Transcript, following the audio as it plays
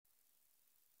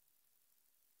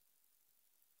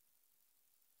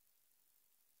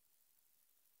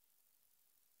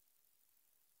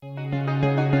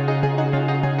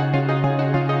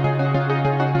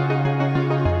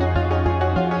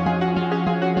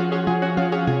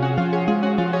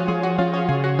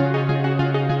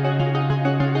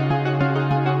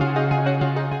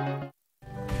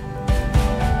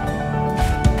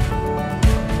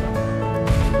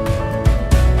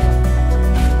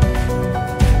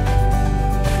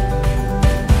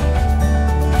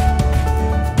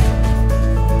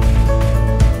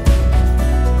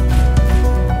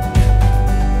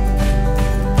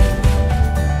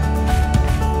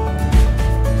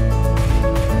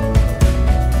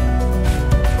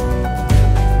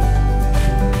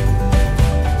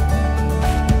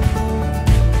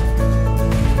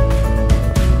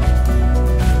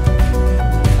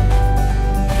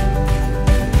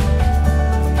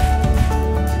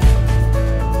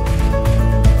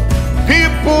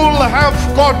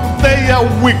have got their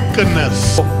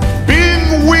weakness.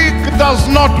 Being weak does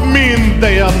not mean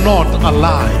they are not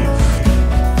alive.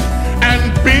 And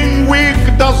being weak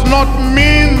does not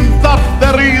mean that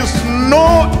there is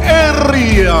no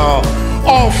area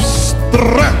of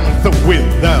strength with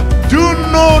them. Do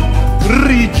not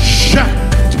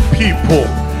reject people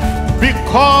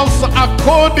because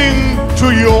according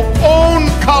to your own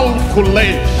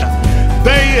calculation,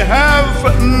 they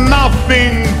have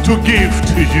nothing to give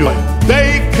to you.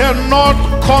 They cannot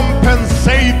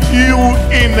compensate you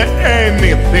in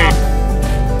anything.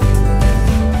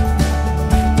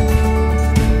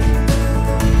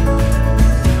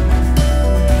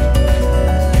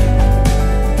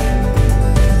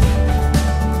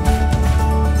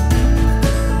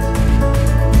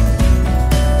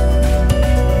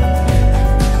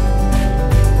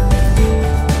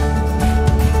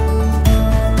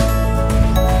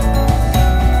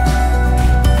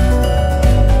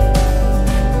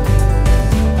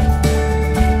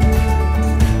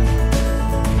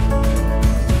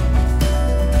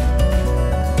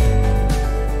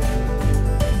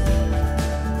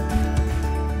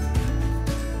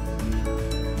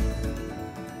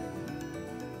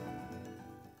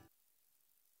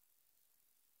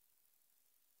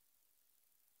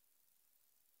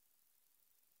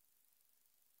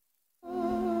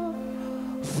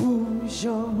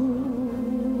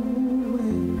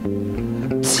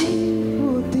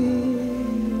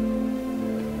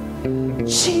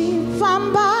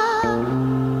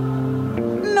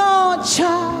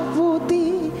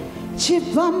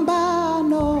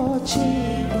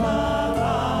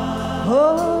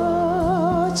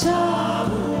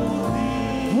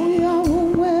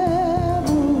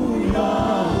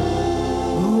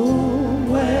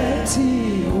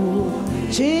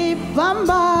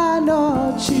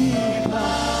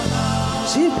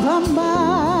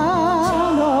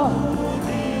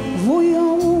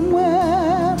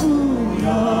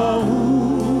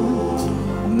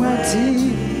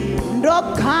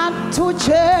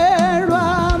 Hey,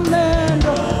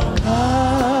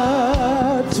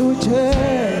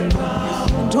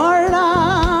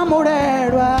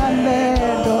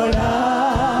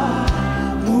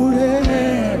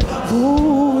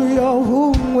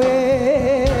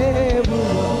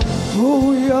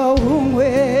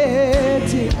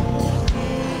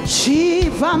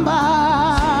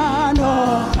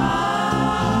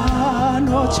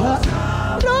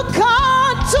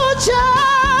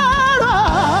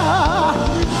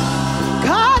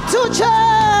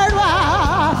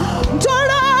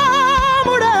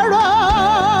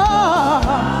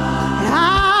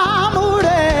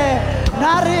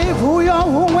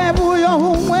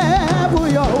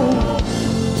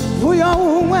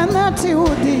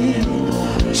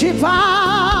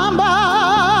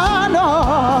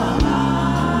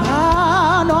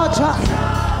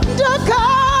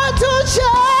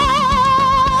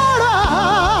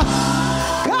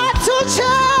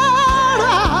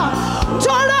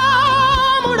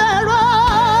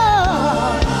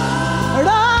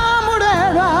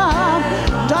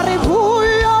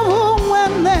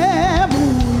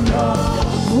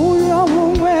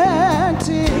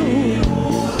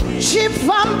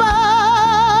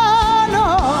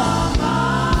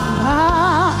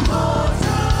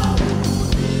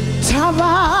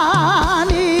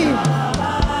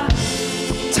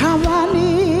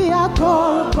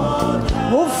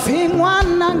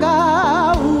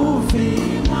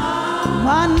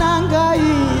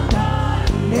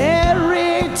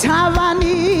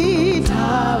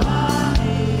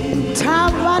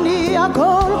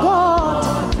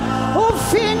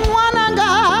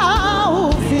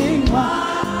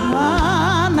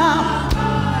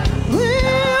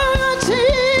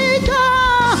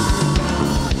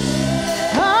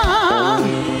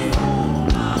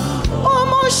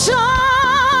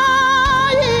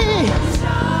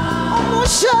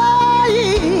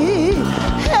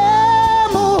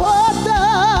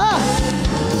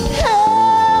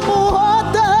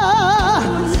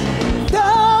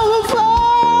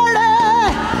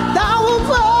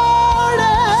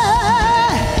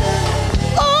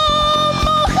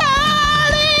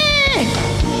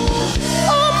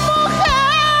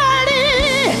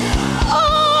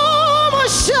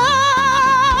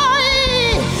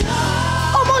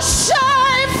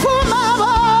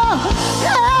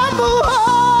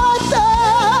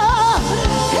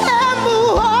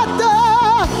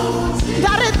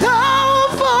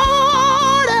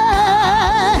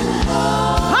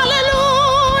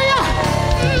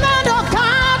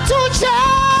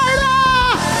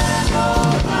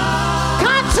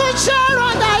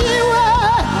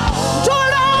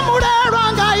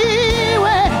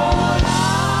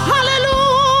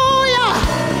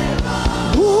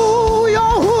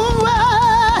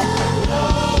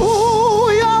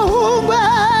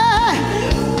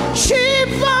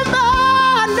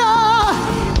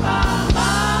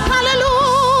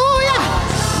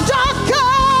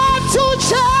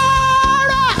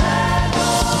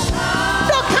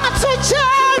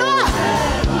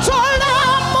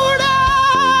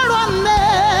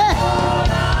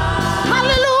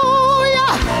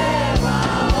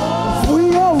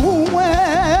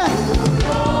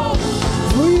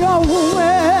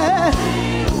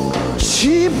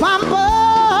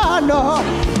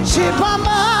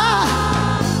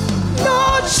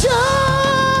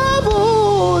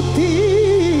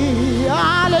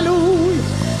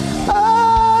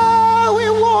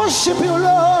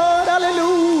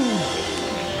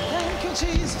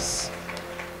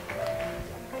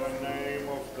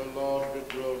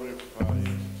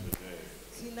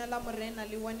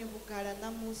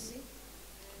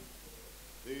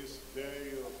 This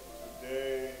day of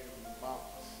today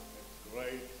marks a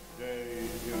great day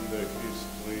in the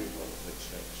history of the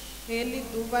church.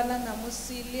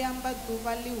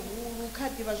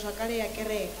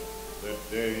 The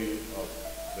day of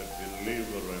the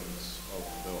deliverance of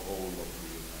the whole of the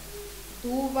universe.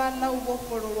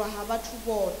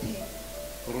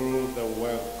 Through the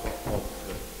work of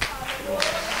the cross.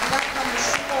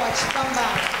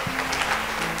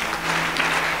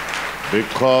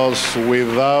 Because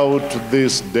without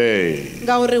this day,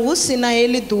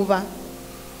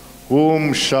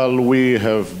 whom shall we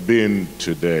have been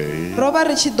today?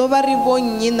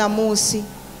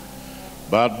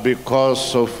 But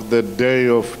because of the day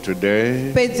of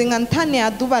today,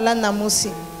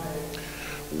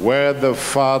 where the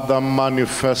Father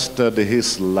manifested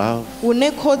his love,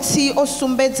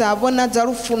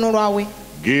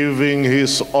 giving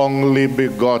his only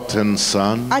begotten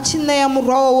Son,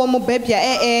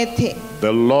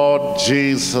 the Lord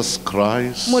Jesus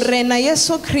Christ,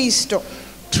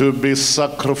 to be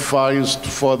sacrificed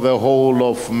for the whole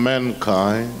of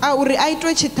mankind,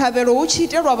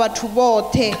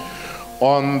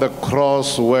 on the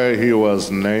cross where he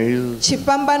was nailed,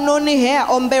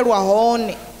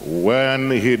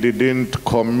 when he didn't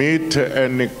commit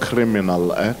any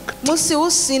criminal act.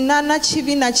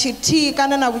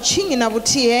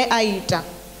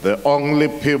 The only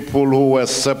people who were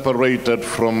separated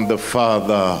from the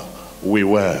Father we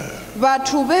were.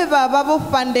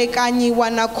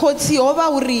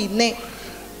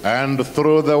 And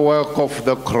through the work of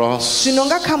the cross,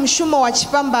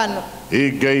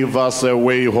 he gave us a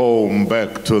way home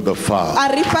back to the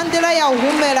Father.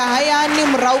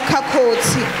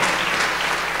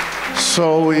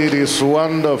 So it is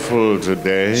wonderful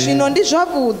today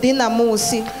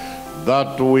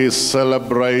that we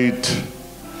celebrate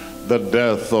the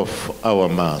death of our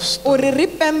Master.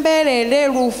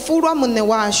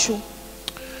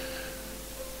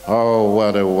 Oh,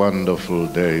 what a wonderful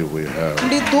day we have.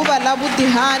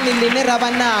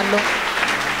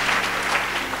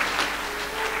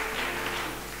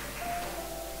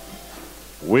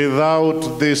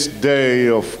 Without this day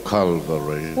of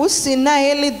Calvary,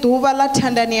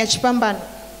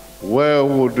 where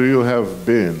would you have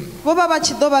been?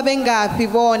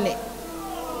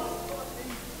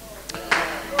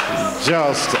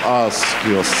 Just ask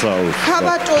yourself,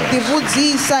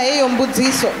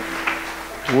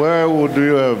 where would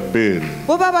you have been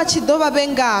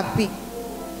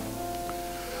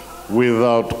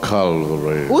without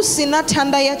Calvary?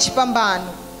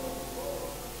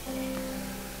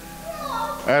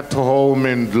 At home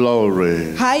in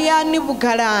glory,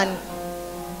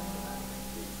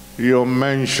 your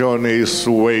mansion is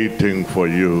waiting for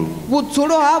you.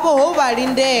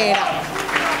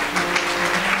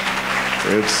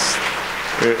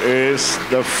 It's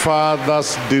the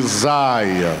Father's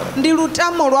desire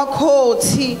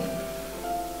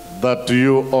that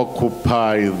you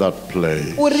occupy that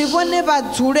place.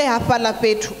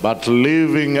 But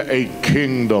living a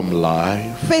kingdom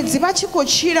life,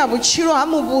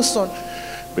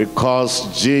 because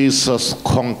Jesus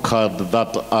conquered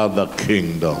that other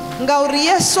kingdom,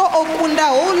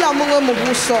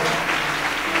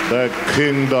 the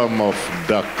kingdom of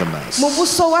darkness,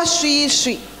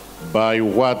 by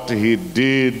what he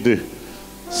did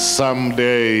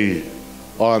someday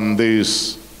on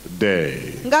this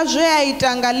day.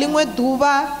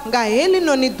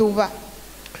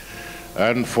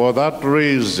 And for that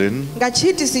reason,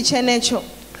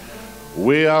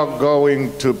 we are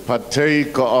going to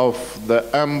partake of the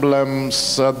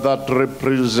emblems that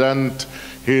represent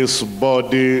his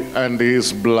body and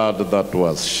his blood that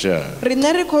was shed.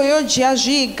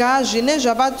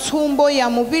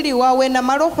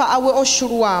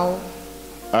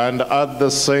 And at the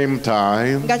same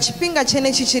time,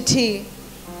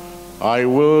 I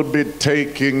will be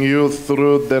taking you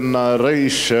through the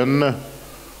narration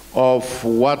of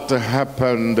what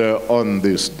happened on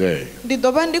this day.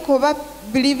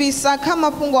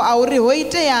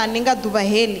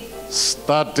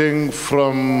 Starting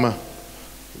from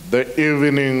the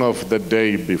evening of the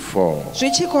day before,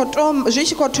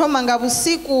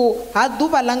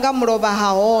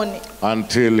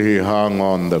 until he hung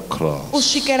on the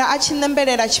cross.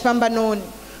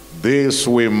 This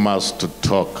we must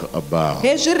talk about,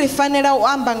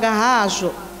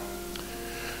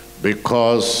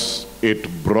 because it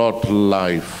brought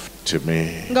life to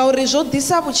me.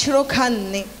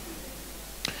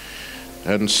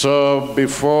 And so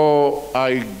before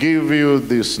I give you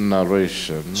this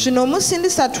narration,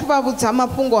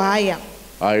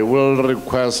 I will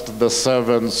request the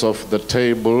servants of the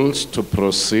tables to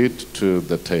proceed to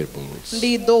the tables.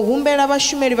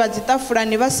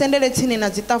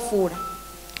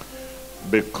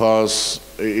 Because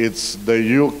it's the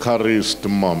Eucharist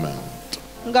moment.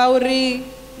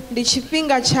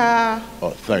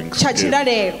 Oh,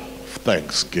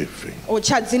 Thanksgiving.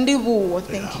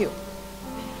 Thank you.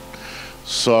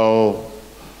 So,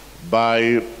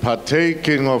 by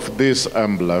partaking of these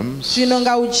emblems,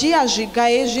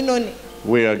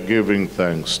 we are giving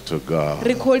thanks to God.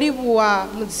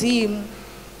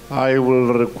 I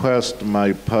will request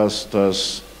my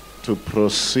pastors to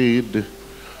proceed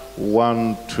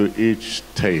one to each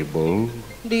table.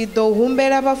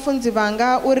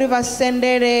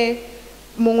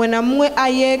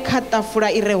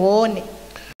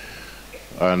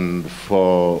 And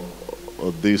for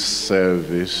this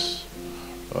service,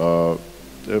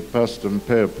 Pastor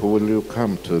Pep, will you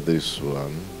come to this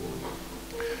one?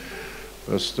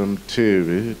 Pastor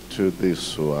TV to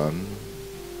this one.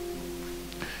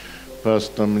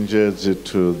 Pastor Mjezi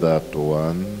to that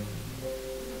one.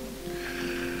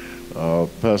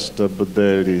 Pastor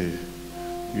Budeli,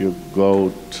 you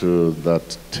go to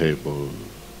that table.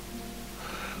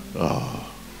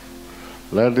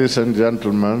 Ladies and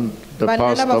gentlemen, the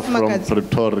pastor from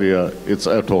Pretoria is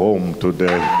at home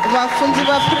today.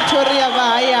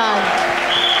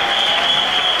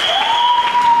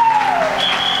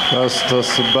 Pastor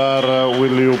Sibara,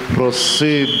 will you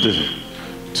proceed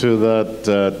to that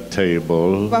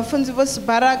table?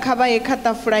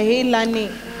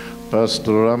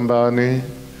 Pastor Rambani,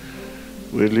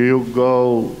 will you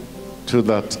go to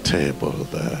that table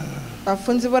there?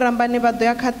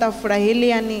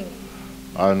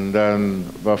 And then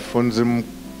Bafunzi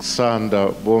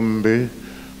Sanda Bombi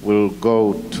will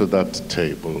go to that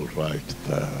table right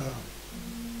there.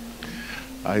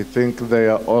 I think they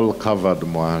are all covered,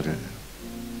 Mwari.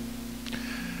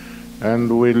 And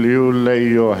will you lay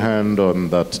your hand on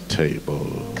that table?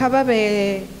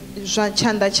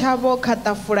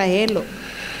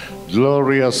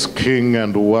 Glorious King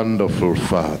and wonderful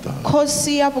Father,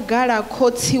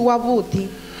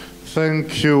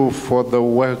 thank you for the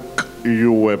work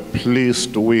you were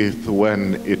pleased with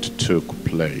when it took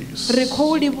place.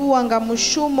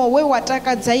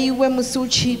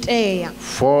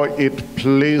 For it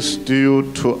pleased you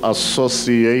to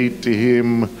associate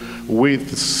him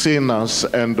with sinners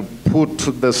and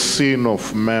put the sin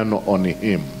of man on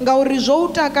him.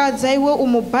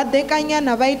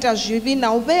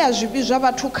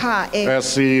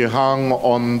 As he hung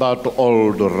on that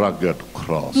old rugged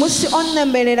cross,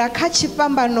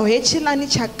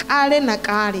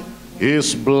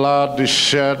 his blood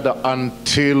shed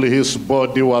until his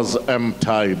body was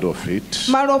emptied of it,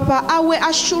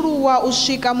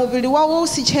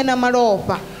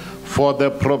 for the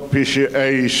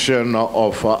propitiation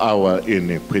of our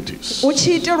iniquities.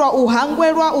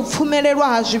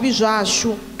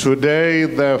 Today,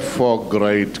 therefore,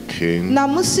 great King,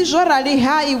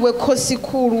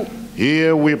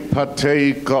 here we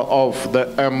partake of the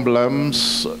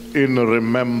emblems in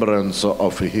remembrance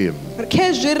of him.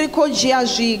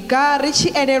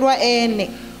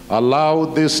 Allow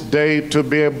this day to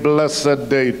be a blessed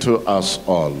day to us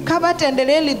all.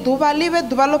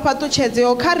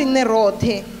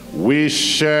 We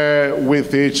share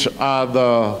with each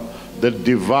other the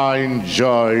divine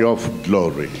joy of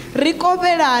glory.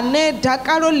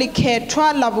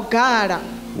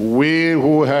 We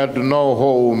who had no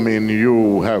home in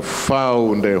you have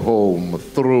found a home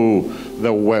through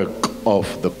the work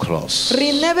of the cross.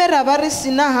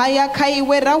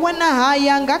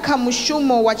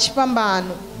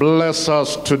 Bless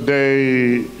us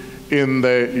today in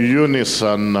the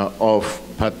unison of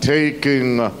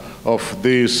partaking of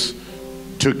this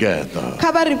together.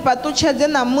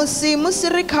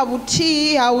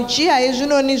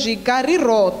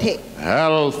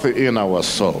 Health in our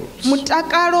souls,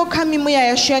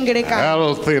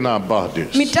 health in our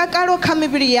bodies,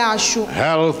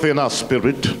 health in our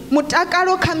spirit,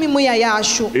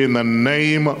 in the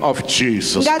name of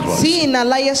Jesus Christ.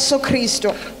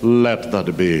 Let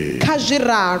that be.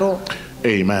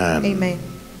 Amen. Amen.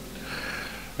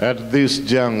 At this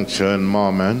juncture and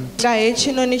moment,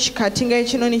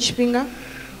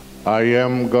 I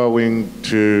am going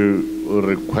to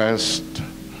request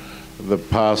the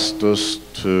pastors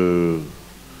to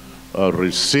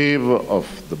receive of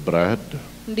the bread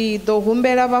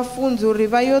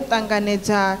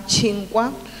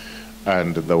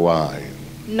and the wine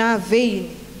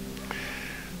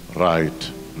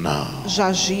right now.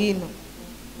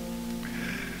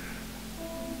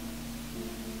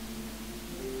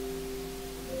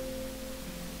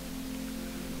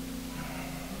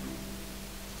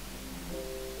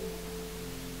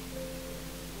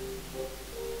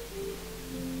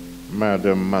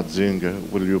 Madam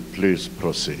Madzinge, will you please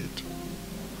proceed?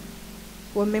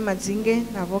 Wome Madzinge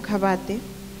navo khavate.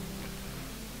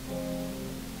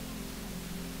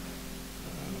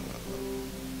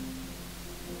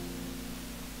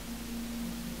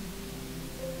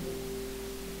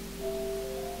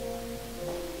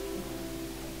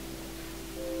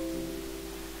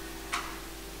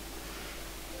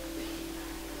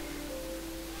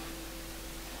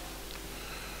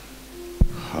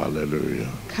 Hallelujah.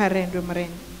 Kharendwe mreni.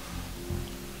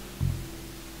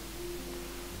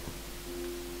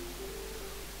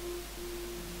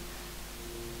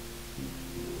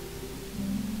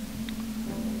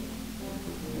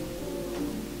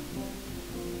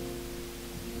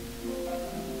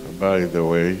 By the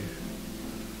way,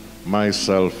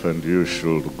 myself and you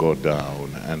should go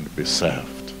down and be served.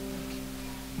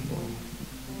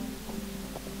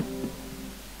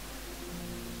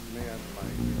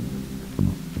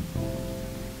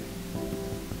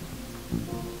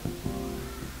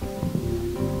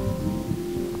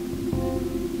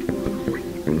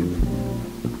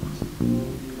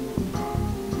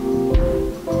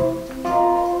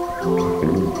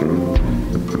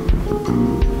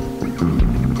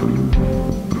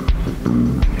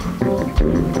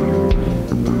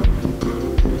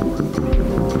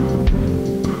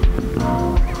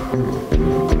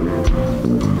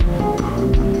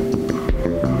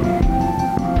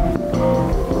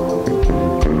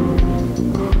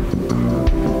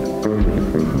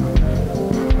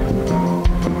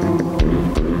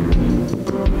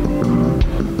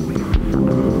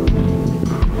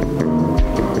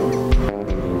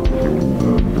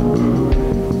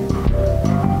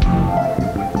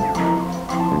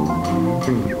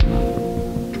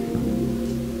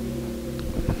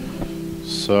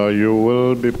 So you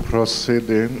will be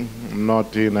proceeding,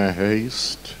 not in a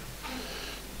haste,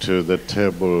 to the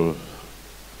table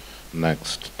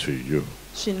next to you.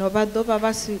 Zvino vadova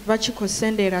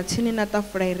vachikosendera tsini na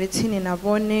tafura iri tsini na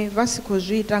vone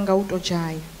vasikozviita nga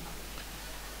utojaya.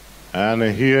 And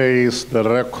here is the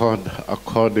record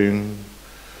according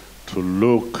to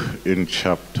Luke in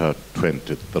chapter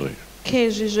 23.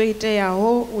 Kezvi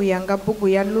zvoiteyaho uyanga bhuku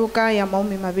ya Luka ya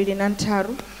maumi maviri na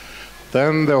ntharu.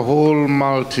 Then the whole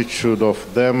multitude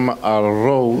of them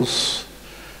arose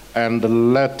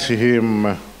and led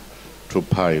him to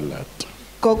Pilate.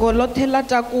 Gogo lothe la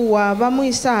takuwa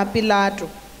vamuisa ha Pilato.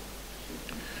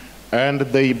 And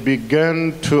they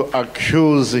began to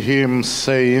accuse him,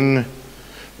 saying,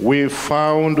 "We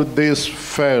found this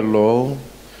fellow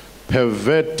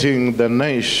perverting the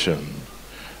nation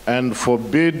and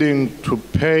forbidding to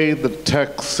pay the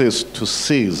taxes to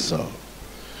Caesar,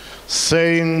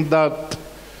 saying that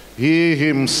he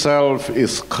himself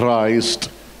is Christ,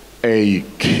 a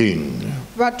king."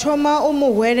 Vathoma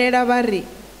umuhwelela vari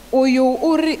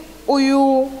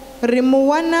uyu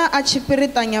rimuwana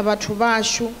achipiritanya vathu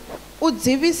vashu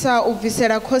udzivisa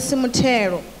ubvisela khosi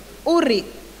muthelo uri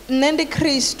nne ndi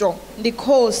Kristo ndi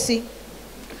khosi.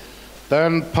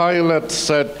 Then Pilate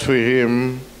said to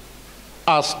him,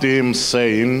 asked him,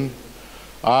 saying,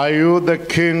 "Are you the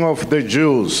king of the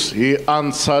Jews?" He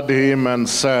answered him and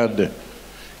said,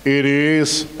 "It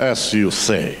is as you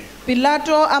say."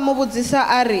 Pilato amubudzisa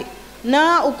ari,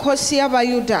 "Na ukhosi ya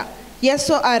Vayuda?"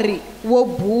 Yesu ari, "Wo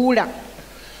bhula."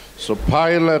 So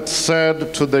Pilate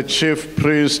said to the chief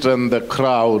priest and the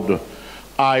crowd,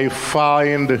 "I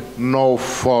find no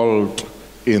fault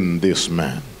in this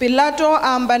man." Pilato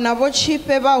amba navo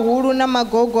chipe vahulu na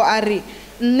magogo ari,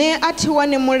 "Ne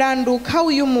athiwani mulandu kha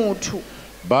uyu muthu."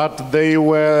 But they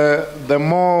were the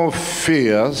more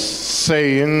fierce,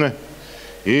 saying,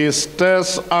 "He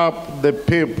stirs up the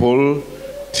people,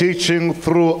 teaching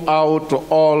throughout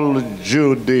all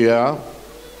Judea,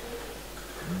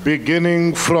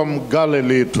 beginning from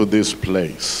Galilee to this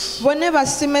place." Vone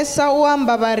vasimesa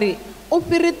uamba vari,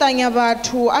 upiritanya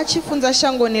vathu achifunza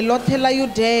shangoni lothe la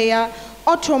Yudeya,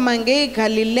 othoma ngei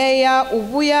Galileya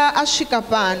uvuya asvika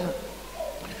pano.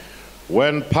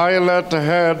 When Pilate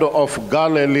heard of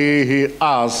Galilee, he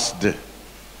asked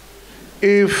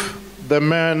if the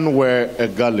man were a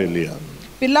Galilean.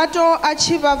 Pilato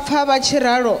achiva pfa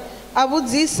vachiralo,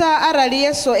 avudzisa arali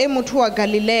Yesu muthu wa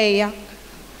Galileya.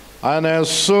 And as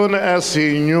soon as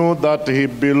he knew that he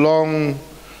belonged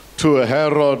to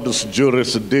Herod's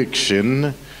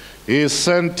jurisdiction, he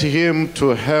sent him to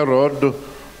Herod,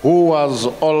 who was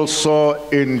also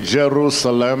in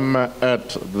Jerusalem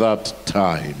at that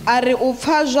time. Ari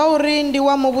upfa zvauri ndi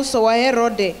wa muvhuso wa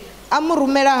Herode,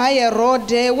 amurumela ha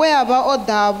Herode we ava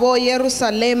odavo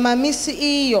Yerusalema misi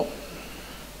iyo.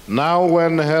 Now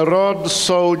when Herod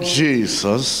saw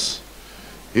Jesus,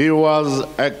 he was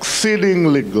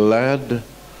exceedingly glad,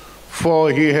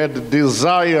 for he had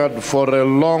desired for a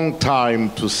long time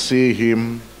to see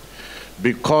him,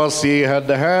 because he had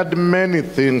heard many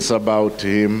things about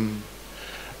him,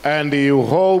 and he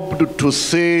hoped to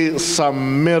see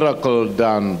some miracle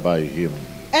done by him.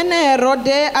 Ene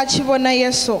Herode achivona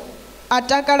Yesu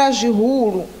atakala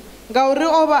zwihulu ngauri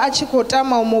ova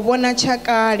achikotama umubona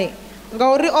chakale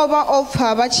ngauri ova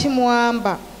opfa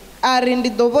vachimuamba ari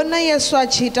ndidovona Yesu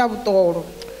achita vutolo.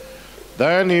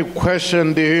 Then he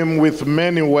questioned him with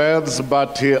many words,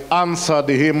 but he answered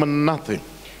him nothing.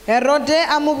 Herode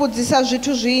amubudzisa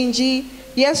zvithu zvinji,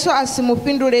 Yesu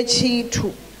asimupindule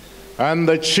chithu. And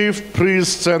the chief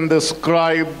priests and the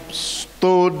scribes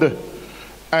stood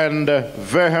and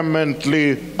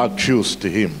vehemently accused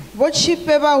him.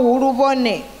 Vochipe vahulu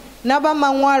vone na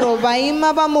vamang'walo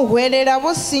vaima vamuhwelela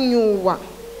vosinyuwa.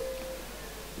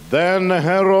 Then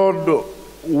Herod,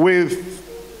 with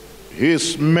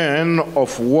his men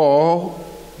of war,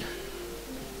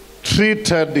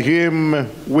 treated him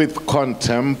with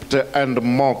contempt and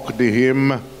mocked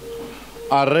him,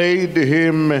 arrayed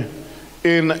him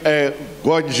in a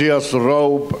gorgeous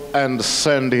robe, and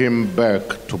sent him back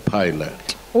to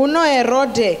Pilate. Uno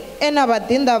Herode ena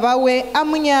vadinda vawe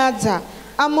amunyadza,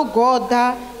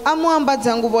 amugoda,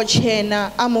 amuambadza nguvo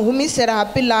chena, amuhumisera ha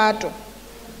Pilato.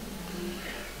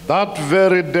 That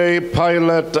very day,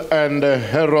 Pilate and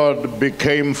Herod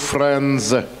became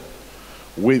friends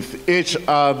with each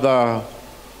other,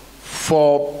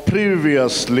 for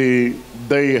previously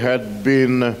they had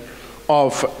been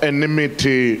of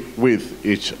enmity with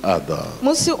each other.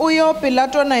 Musi uyo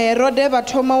Pilato na Herode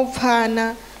vathoma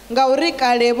upfana, ngauri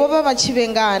kale vova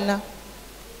vachivengana.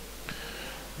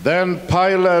 Then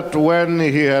Pilate, when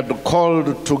he had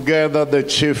called together the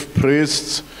chief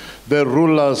priests, the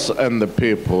rulers and the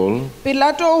people,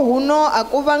 Pilato huno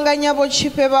akuvanganya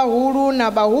vochipe vahulu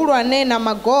na vahulwane na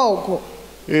magogo.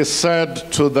 he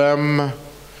said to them,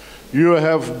 "You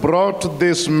have brought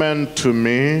this man to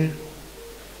me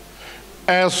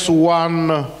as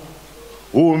one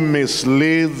who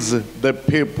misleads the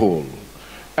people.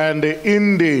 And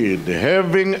indeed,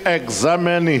 having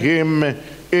examined him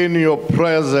in your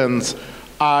presence,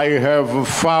 I have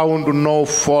found no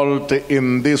fault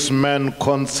in this man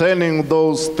concerning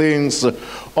those things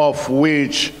of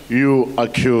which you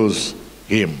accuse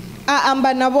him."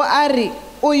 Aamba navo ari,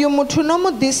 uyu muthu no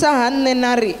mudisa hanne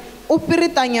nari,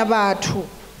 upiritanya vathu.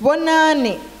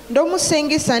 Vonani, ndo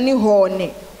musengisani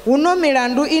hone. Uno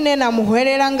milandu ine na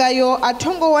muhwelela ngayo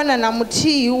athongo wana na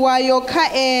muthihi wayo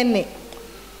kha ene.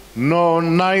 No,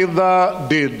 neither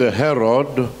did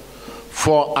Herod,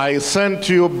 for I sent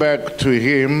you back to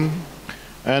him,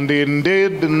 and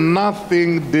indeed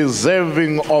nothing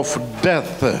deserving of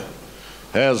death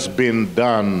has been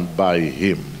done by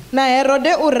him. Na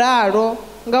Herode uralo,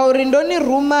 ngauri ndoni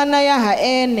rumana ya ha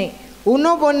ene.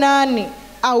 Uno vonani,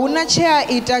 auna chea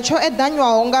ita cho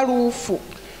edanywaho nga lufu.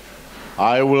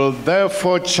 I will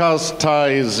therefore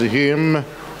chastise him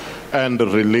and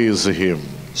release him.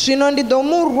 Zvino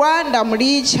ndidomurwa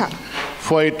ndamulicha.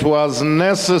 For it was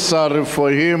necessary for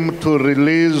him to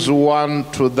release one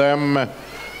to them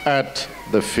at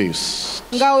the feast.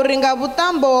 Ngauri nga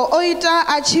vutambo oita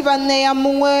achivaneya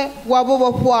mumwe wavo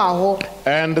vofwaho.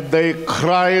 And they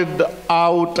cried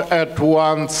out at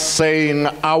once, saying,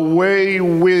 "Away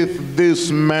with this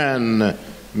man,"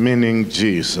 meaning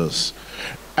Jesus,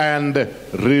 "and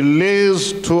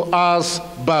release to us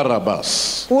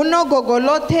Barabbas." Uno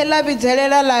gogolothela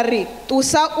vidzelela lari,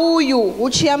 tusa uyu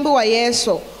uchiambiwa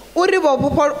Yesu, uri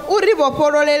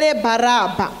vopololele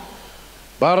Baraba.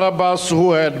 Barabbas,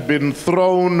 who had been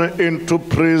thrown into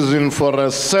prison for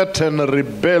a certain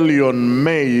rebellion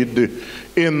made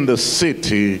in the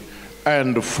city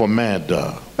and for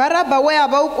murder. Baraba we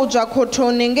ava ukudzwa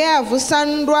khothoni nge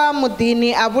avusandwa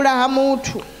mudini avula ha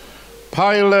muthu.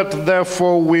 Pilate,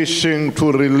 therefore, wishing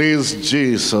to release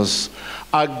Jesus,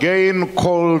 again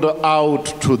called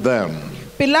out to them.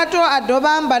 Pilato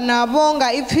adova amba navo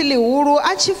nga ipfi lihulu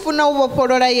achifuna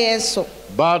uvopolola Yesu.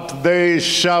 But they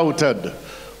shouted,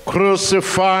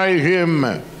 "Crucify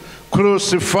him!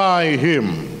 Crucify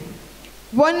him!"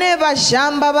 Vone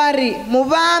vazhamba vari,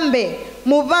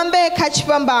 muvambe kha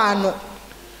chipambano.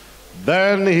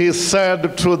 Then he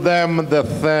said to them the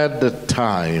third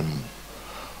time,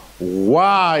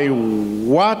 "Why,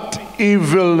 what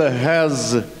evil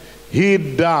has he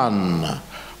done?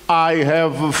 I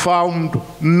have found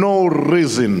no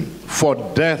reason for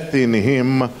death in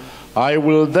him. I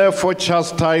will therefore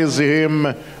chastise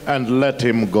him and let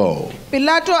him go."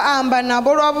 Pilato amba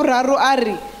navo lwa vuraru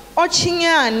ari,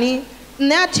 ochinyani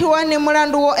ne athiwani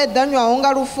mulandu wo edanywaho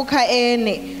nga lufu kha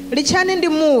ene, lichani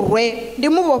ndimurwe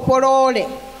ndimuvopolole.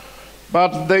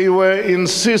 But they were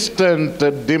insistent,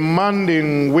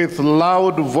 demanding with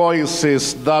loud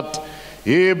voices that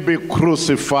he be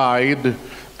crucified,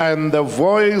 and the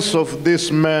voice of this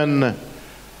man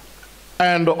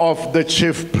and of the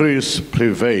chief priests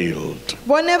prevailed.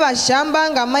 Bone vazhamba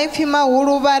nga maipfi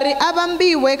mahulu vari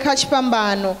avambiwe kha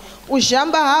chipambano.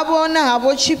 Uzhamba havo na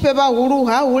havo chipe vahulu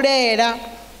hahulela.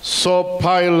 So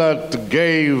Pilate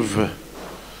gave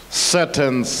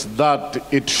sentence that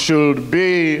it should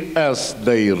be as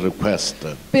they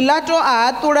requested. Pilato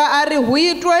ahatula ari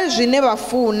huitwe zvine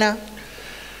vafuna.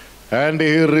 And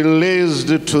he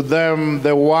released to them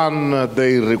the one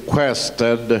they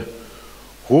requested,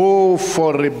 who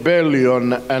for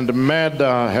rebellion and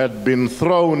murder had been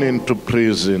thrown into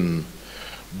prison,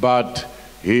 but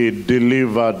he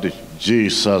delivered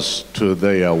Jesus to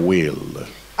their will.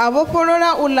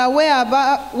 Avopolola ula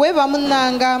weva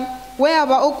munanga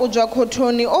weava okujwa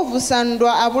khotoni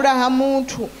ovusandwa avulaha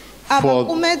muthu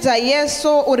avakumedza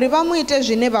Yesu uri vamuite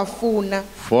zvine vafuna.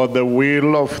 For the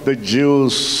will of the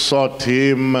Jews sought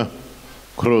him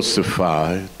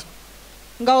crucified.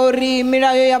 Ngauri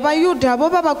milayo ya vayuda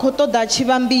vova va kho ṱoḓa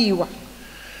chivambiwa.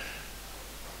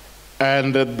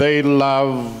 And they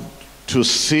loved to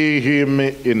see him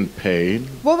in pain.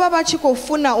 Vova va chi khou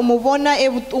funa u mu vona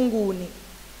evutunguni.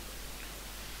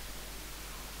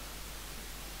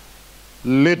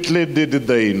 Little did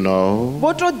they know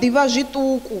Vo to ḓivha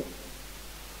zwiṱuku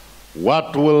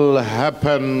what will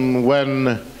happen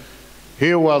when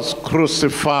he was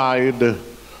crucified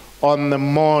on the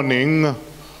morning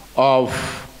of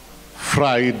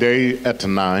Friday at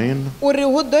 9. uri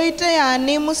hu ḓo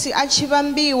iteani musi a tshi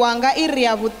vambiwa nga iri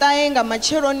ya vhuṱahe nga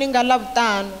matsheloni nga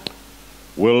ḽavhuṱanu.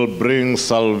 Will bring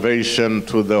salvation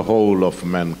to the whole of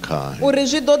mankind. Uri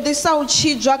zwi ḓo ḓisa u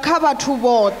tshidwa kha vhathu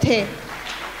vhoṱhe.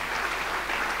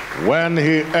 When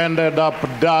he ended up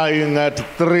dying at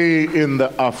 3 in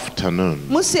the afternoon,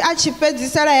 Musi a tshi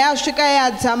fhedzisela ya swika ya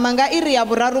dzama nga iri ya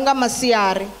vhuraru nga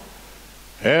masiari.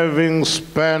 having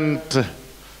spent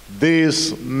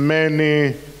these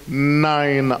many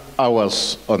 9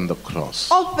 hours on the cross,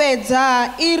 O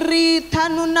fhedza iri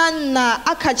ṱhanu na nṋa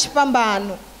a kha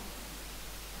tshipambano.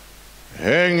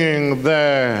 hanging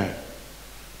there,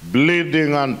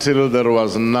 bleeding until there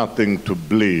was nothing to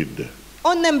bleed.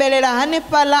 O ṋembelela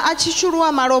hanefhaḽa a tshi shuluwa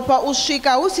malofha u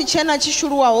swika hu si tshena tshi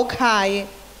shuluwaho khaye.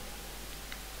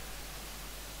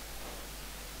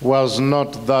 Was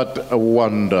not that a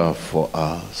wonder for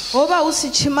us? Ho vha hu si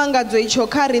tshimangadzo itsho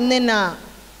kha riṋe na.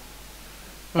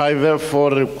 I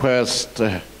therefore request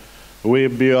we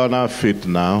be on our feet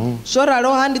now Zwo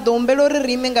raloha ndi ḓo humbela uri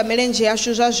ri ime nga milenzhe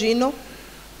yashu zwa zwino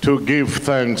to give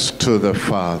thanks to the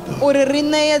Father uri ri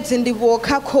ṋeye dzindivhuwo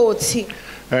kha khotsi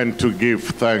and to give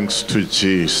thanks to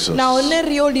Jesus nahone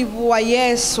ri yo livhuwa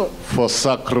Yesu for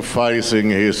sacrificing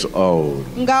his own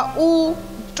nga u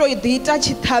to ḓiita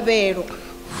tshiṱhavhelo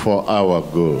for our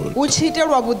good. hu tshi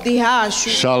itelwa vhuḓi hashu.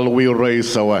 Shall we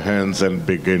raise our hands and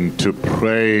begin to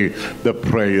pray the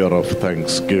prayer of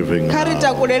thanksgiving Kha ri now?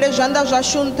 takulele zwanḓa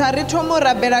zwashu nṱha ri thoma u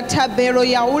rabela thabelo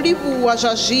ya u livhuwa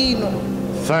zwa zwino.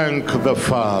 Thank the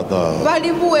Father. Vha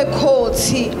livhuwe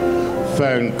khotsi,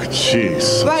 Thank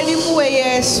Jesus. vha livhuwe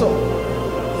Yesu,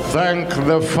 Thank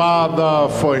the Father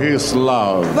for his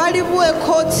love. vha livhuwe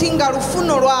khotsi nga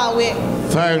lufuno lwawe,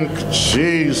 Thank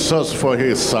Jesus for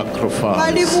his vha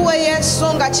sacrifice. livhuwe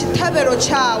Yesu nga tshiṱhavhelo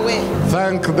tshawe,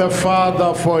 Thank the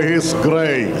Father for his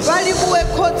grace. vha livhuwe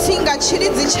khotsi nga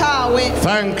tshilidzi tshawe,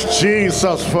 Thank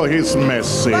Jesus for his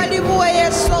mercy. vha livhuwe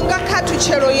Yesu nga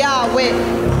khathutshelo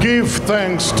yawe. Give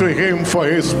thanks to him for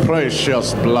his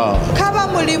precious blood, Kha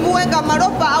vha mu livhuwe nga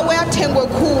malofha awe a thengwe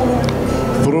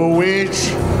khulu, through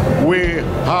which we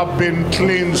have been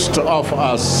cleansed of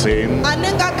our sin, ane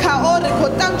nga khao ri khou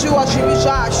ṱanzwiwa zwivhi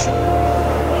zwashu,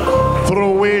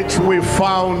 through which we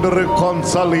found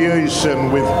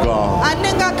reconciliation with God.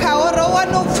 ane nga khao ro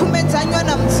wana u pfumedzanywa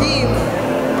na Mudzimu.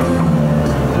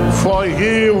 For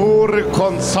he who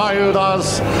reconciled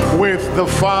us with the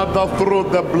Father through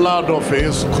the blood of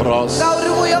his cross Ngauri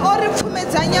uyo o ri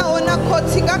pfumedzanyaho na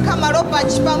khotsi nga kha malofha a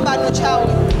tshipambano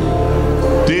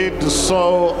tshawe, did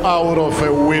so out of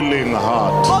a willing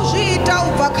heart. o zwi ita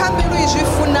u bva kha mbilu I zwi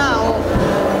funaho.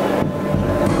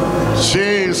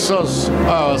 Jesus,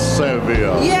 our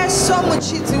Savior, Yesu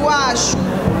mutshidzi washu,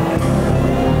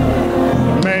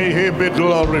 may he be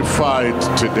glorified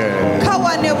today. kha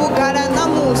wane vhugala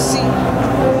ṋamusi,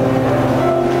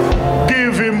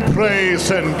 Give him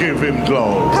praise and give him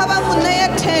glory. kha vha mu ṋeye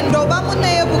thendo, vha mu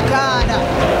ṋeye vhugala.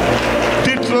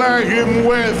 declare him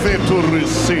worthy to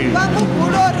receive.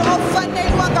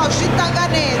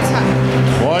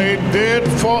 For he did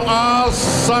for us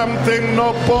something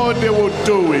nobody would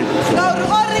do it.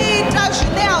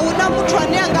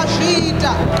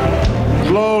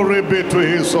 Glory be to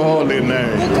his holy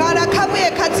name.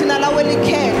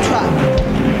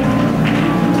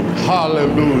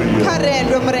 Hallelujah.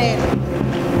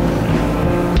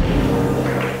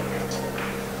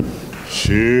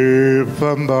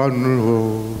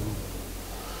 Shivambanu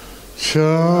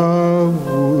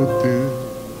Shavudi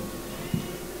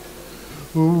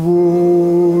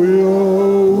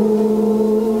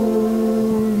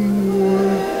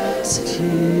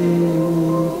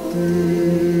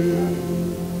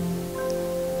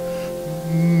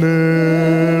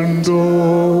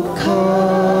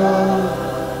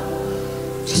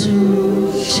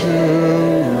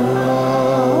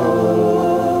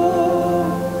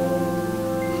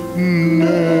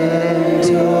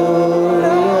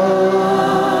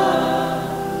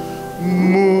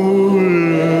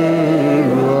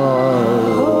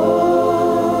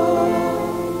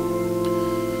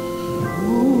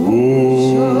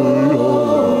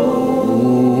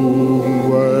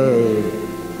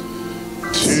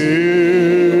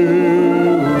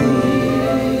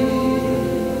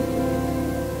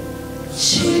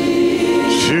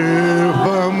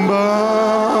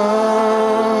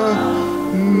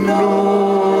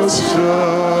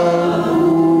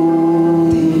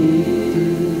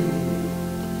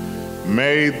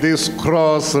this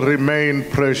cross remain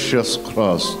precious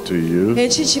cross to you,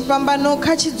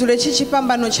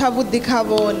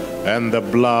 and the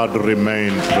blood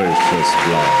remain precious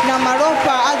blood.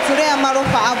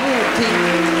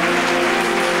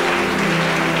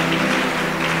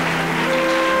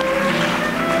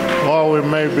 Oh, we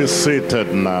may be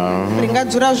seated now.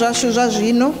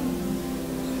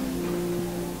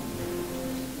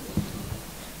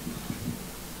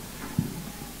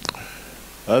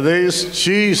 This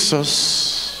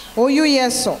Jesus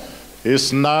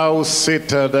is now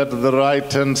seated at the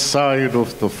right hand side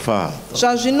of the Father,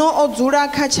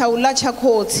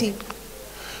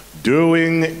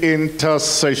 doing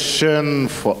intercession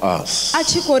for us.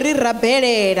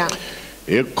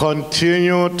 He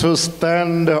continued to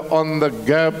stand on the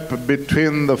gap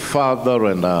between the Father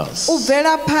and us,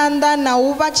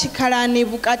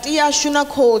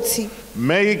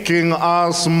 making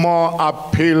us more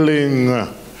appealing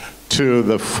to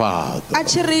the Father,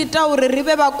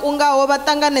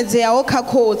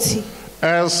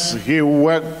 as he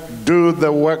do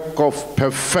the work of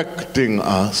perfecting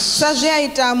us,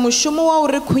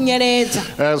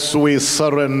 as we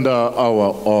surrender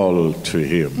our all to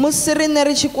him.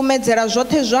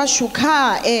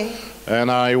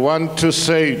 And I want to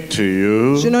say to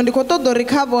you,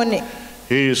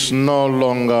 he is no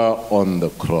longer on the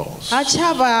cross.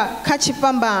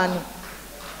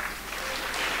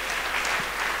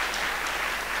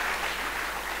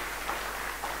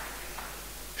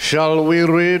 Shall we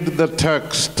read the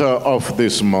text of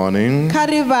this morning?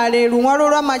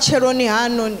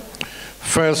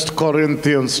 1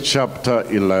 Corinthians chapter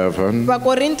 11,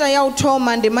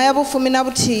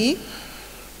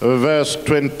 verse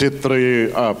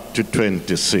 23 up to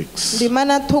 26.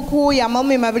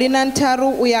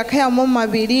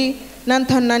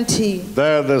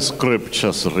 There the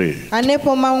scriptures read,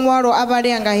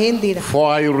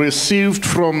 For I received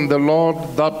from the Lord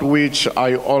that which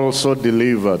I also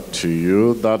delivered to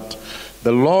you, that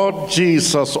the Lord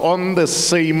Jesus, on the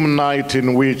same night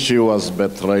in which he was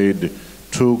betrayed,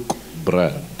 took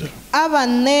bread.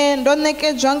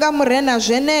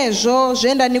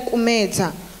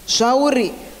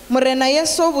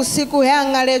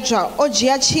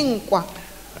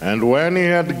 And when he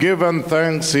had given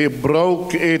thanks, he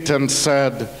broke it and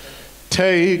said,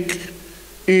 Take,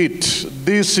 eat,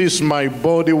 this is my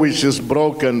body which is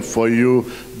broken for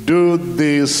you. Do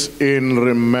this in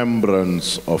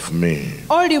remembrance of me.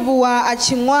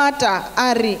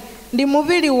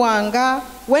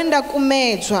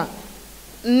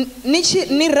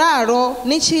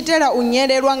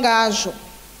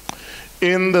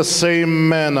 In the same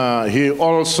manner, he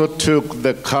also took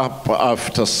the cup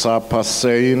after supper,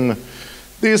 saying,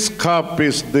 This cup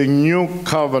is the new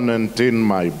covenant in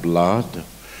my blood.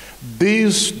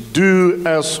 This do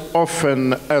as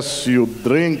often as you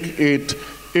drink it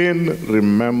in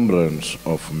remembrance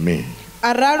of me.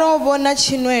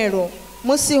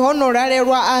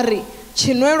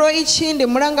 Chinwero ichi ndi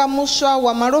mulangamuswa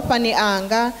wa malopani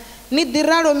anga,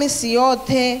 nidiralo misi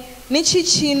yote,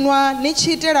 nichichinwa,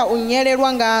 nichitera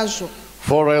unyelelwa ngazo,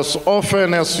 For as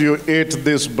often as you eat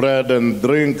this bread and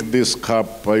drink this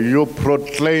cup, you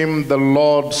proclaim the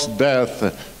Lord's death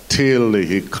till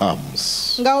he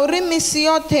comes. Ngauri misi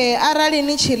yote arali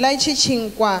ni chila ichi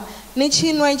chinkwa, ni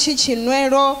chinwa ichi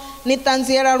chinwelo, ni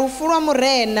tanziela lufu lwa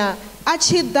murena,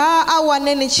 achida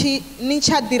awane ni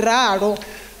chadiralo.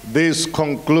 This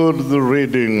concludes the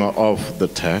reading of the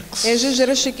text. Ezwi zwi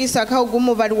ri swikisa kha u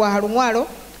gumuvhaliwa ha luṅwalo.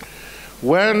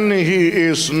 When he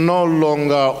is no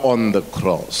longer on the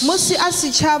cross. Musi a si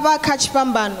tshavha kha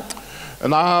tshipambano.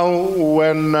 Now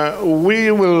when we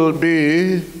will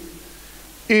be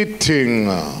eating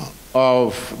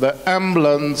of the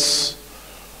emblems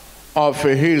of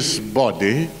his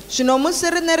body, zwino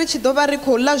musi rine ri tshi ḓo vha ri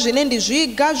khou ḽa zwine ndi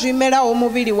zwiga zwi imelaho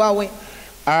muvhili wawe,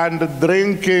 and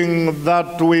drinking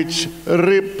that which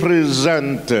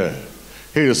represent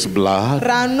his blood,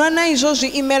 ra nwa na izwo zwi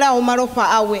imelaho malofha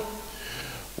awe.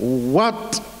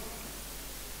 what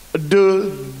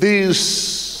do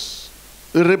these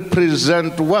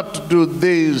represent? What do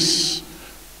these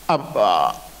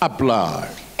apply?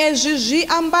 Ezwi zwi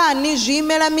ambani, zwi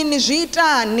imela mini, zwi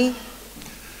itani?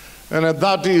 And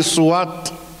that is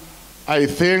what I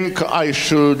think I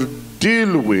should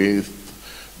deal with,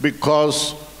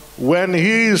 because when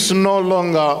he is no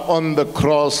longer on the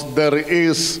cross, there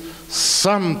is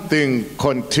something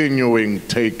continuing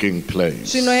taking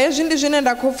place. Zwino hezwi ndi zwine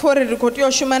nda khou pfa uri ri khou tea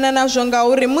u shumana nazwo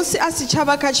ngauri musi a si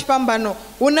tshavha kha tshipambano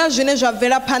hu na zwine zwa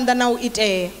bvela phanḓa na u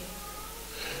itea.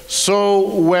 So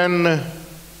when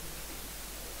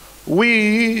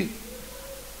we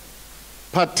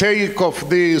partake of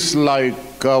this like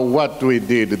what we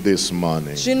did this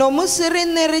morning, Zwino musi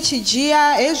rine ri tshi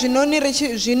dzhia hezwinoni ri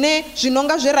tshi zwine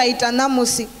zwinonga zwe ra ita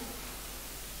namusi,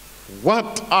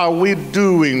 what are we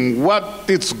doing? What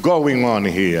is going on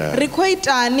here? ri khou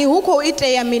itani, hu khou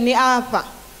itea mini afha?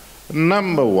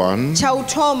 Number one, Tsha u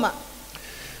thoma,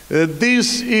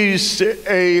 this is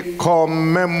a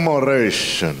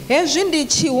commemoration. hezwi ndi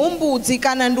tshihumbudzi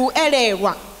kana ndi u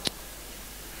elelwa.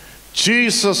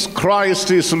 Jesus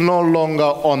Christ is no longer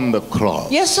on the cross,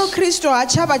 Yesu Kristo ha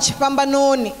tshavha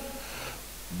tshipambanoni,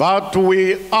 but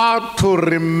we are to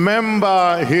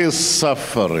remember his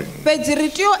suffering, fhedzi ri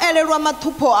tea u elelwa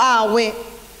maṱhupho awe,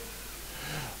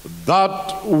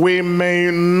 that we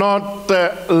may not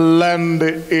land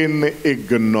in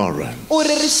ignorance uri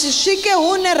ri si swike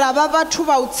hune ra vha vhathu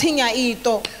vha u tsinya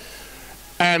ito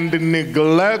and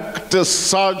neglect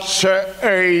such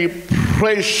a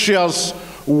precious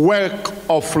work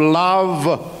of love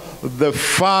the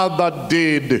Father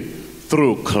did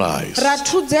through Christ. ra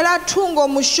thudzela thungo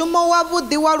mushumo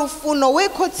wavhuḓi wa lufuno we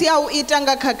khotsi a u ita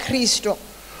nga kha Kristo,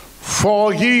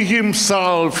 For he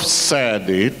himself said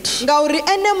it, ngauri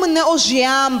ene muṋe o zwi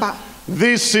amba,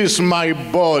 this is my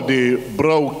body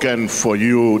broken for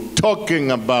you,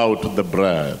 talking about the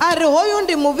bread. a ri hoyu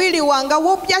ndi muvhili wanga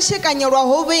wo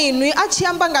pwashekanyelwaho vhenwi, a tshi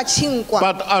amba nga tshinkwa.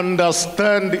 But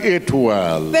understand it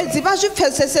well. Fhedzi vha zwi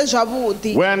pfesese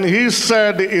zwavhuḓi. When he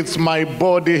said it's my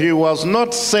body, he was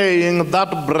not saying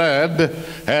that bread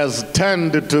has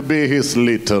turned to be his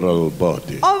literal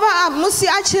body. Ova musi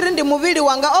a tshi ri ndi muvhili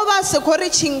wanga, ova a sa khou ri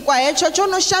tshinkwa hetsho tsho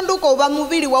no shanduka u vha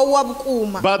muvhili wawu wa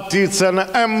vhukuma. But it's an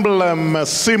emblem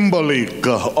symbolic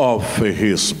of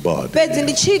his body, Fhedzi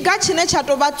ndi tshiga tshine tsha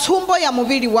tou vha tsumbo ya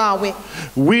muvhili wawe,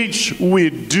 which we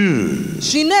do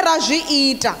zwine ra zwi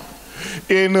ita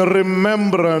in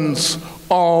remembrance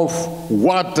of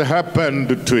what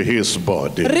happened to his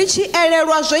body, ri tshi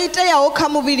elelwa zwo iteaho kha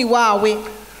muvhili wawe,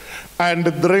 and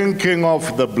drinking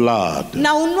of the blood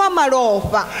na u nwa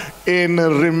malofha in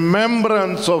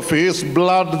remembrance of his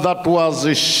blood that was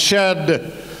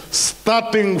shed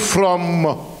starting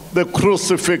from the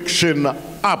crucifixion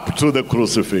up to the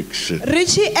crucifixion. ri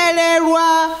tshi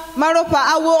elelwa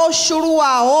malofha awe o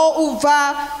shuluwaho u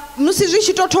bva musi zwi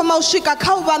tshi tou thoma u swika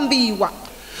kha u vhambiwa.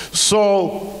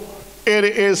 So it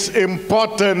is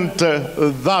important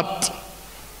that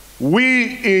we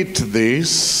eat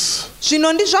this,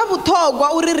 Zwino ndi zwa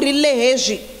vhuṱhogwa uri ri ḽe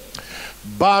hezwi,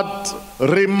 but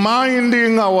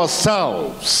reminding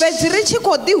ourselves fhedzi ri tshi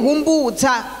khou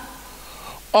ḓihumbudza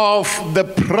of the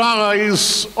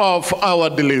price of our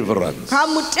deliverance, kha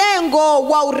mutengo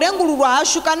wa u rengululwa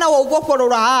hashu kana wa u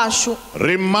vhofhololwa hashu,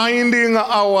 reminding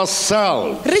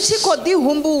ourselves ri tshi khou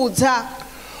ḓihumbudza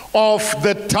of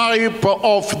the type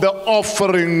of the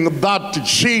offering that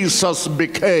Jesus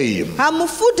became, ha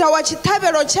mufuda wa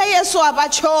tshiṱhavhelo tshe Yesu a vha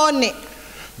tshone,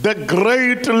 the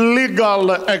great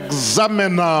legal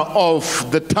examiner of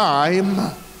the time,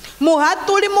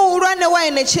 muhaṱuli muhulwane wa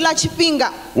henetshila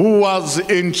tshifhinga, who was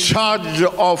in charge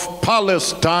of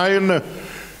Palestine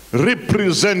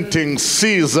representing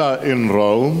Caesar in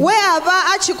Rome. we ava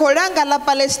a tshi khou langa la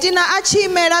Palestina a tshi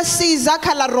imela Caesar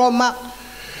kha la Roma.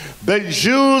 The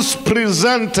Jews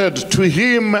presented to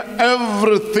him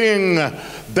everything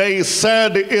they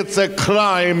said it's a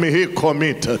crime he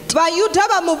committed. Vayuda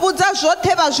va muvudza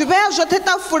zwoṱhe va zwi vhea zwoṱhe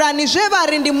ṱafulani zwe va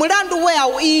ri ndi mulandu we a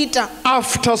u ita.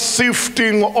 After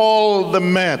sifting all the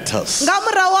matters Nga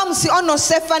murahu ha musi ono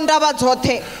sefa ndavha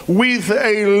dzoṱhe with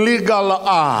a legal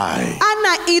eye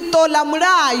ana ito la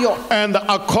mulayo and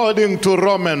according to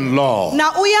Roman law,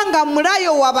 na uya nga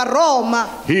mulayo wa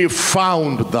Varoma, he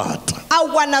found that a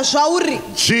wana zwauri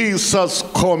Jesus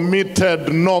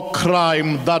committed no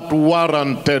crime that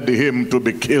warranted him to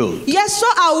be killed. Yesu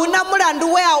a huna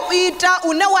mulandu we a u ita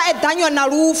une wa eḓanywa na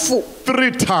lufu.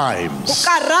 3 times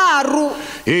Kararu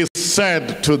he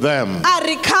said to them, a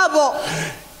ri khavho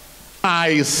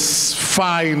I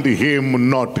find him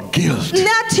not guilty. nṋe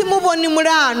a thi mu vhoni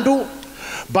mulandu.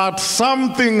 But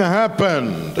something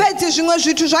happened. Fhedzi zwiṅwe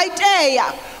zwithu zwa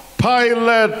itea.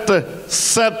 Pilate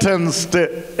sentenced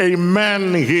a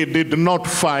man he did not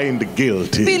find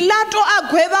guilty. Pilato a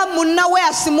gweva munna we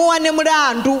a si mu wane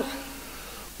mulandu.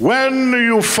 When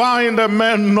you find a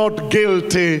man not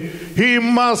guilty, he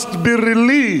must be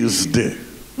released.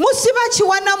 Musi vha tshi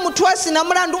wana muthu a sina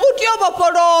mulandu u tea u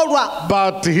vhofhololwa.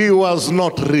 But he was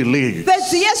not released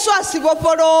Fhedzi Yesu a si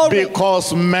vhofhololwe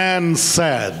because man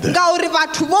said, ngauri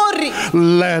vhathu vho ri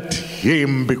let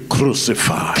him be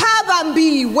crucified. kha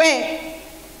vhambiwe,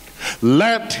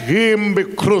 Let him be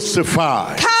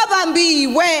crucified. kha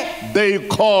vhambiwe. They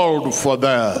called for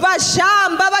that.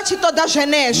 Vhashamba vha tshi ṱoḓa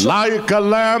zwenezwo. Like a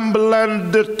lamb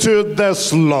led to the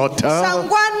slaughter,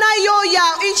 Sangwana yo ya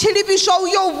i tshi livhiswa u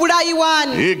yo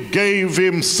vhulaiwani. he gave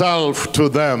himself to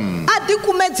them. A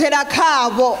ḓikumedzela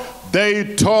khavho.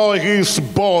 They tore his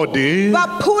body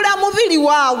Vha phula muvhili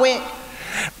wawe.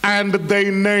 and they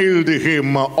nailed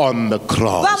him on the Vha mu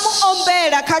cross.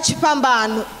 ombela kha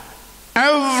tshipambano.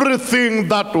 Everything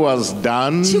that was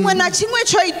done, Tshiṅwe na tshiṅwe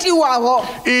tsho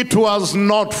itiwaho it was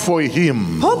not for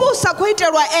him ho vha u sa khou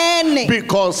itelwa ene.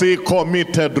 because he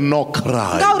committed no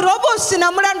crime. Ngauri ho vha u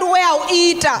sina mulandu we a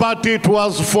u ita. But it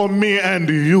was for me and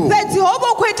you. Fhedzi ho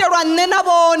vha u khou itelwa nṋe na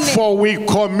vhone. For we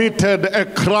committed a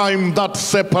crime that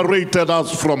separated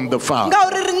us from the Father.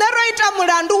 Ngauri riṋe ro ita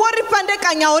mulandu wo ri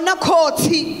fhandekanyaho na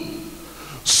khotsi.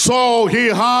 So he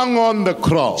hung on the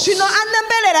cross. Zwino a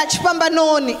ṋembelela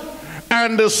tshipambanoni.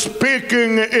 And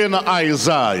speaking in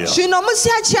Isaiah, Zwino musi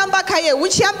a tshi amba kha ye hu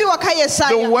tshi ambiwa kha the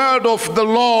Yesaya. word of the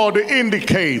Lord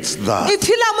indicates that Ipfi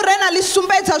la Murena li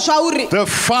sumbedza zwauri the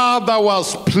Father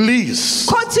was pleased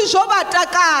khotsi zwo vha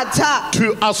takadza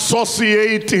to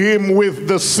associate him with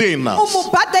the u sinners,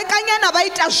 mu badekanya na vha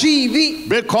ita zwivhi.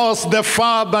 because the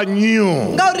Father knew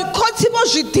Ngauri khotsi vho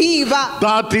zwi ḓivha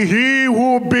that he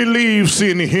who believes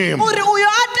in him uri uyo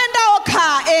a tendaho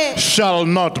khae shall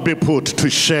not be put to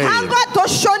shame. ha nga ḓo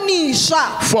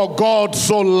shoniswa. For God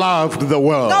so loved the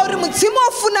world Ngauri mudzimu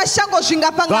o funa shango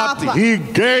zwingafha that ngafha. he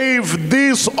gave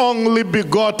this only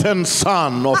begotten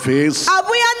Son of his, A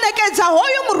vhuya ṋekedza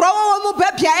hoyu murwa wa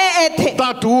mubebya eṱhe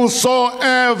that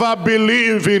whosoever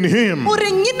believe in him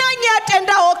uri nnyi na nnyi a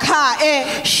tendaho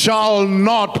khae shall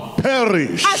not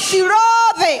perish a si love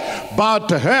but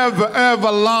have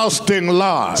everlasting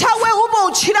life. tshawe hu vha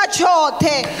u tshila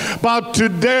tshoṱhe. But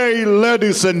today,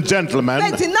 ladies and gentlemen,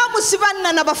 Fhedzi ṋamusi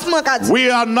vhanna na vhafumakadzi we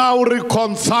are now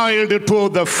reconciled to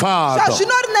the sa Father.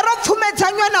 zwino riṋe ro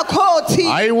pfumedzanywa na khotsi.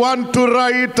 I want to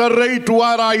reiterate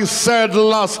what I said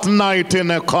last night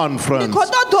in a conference. Khou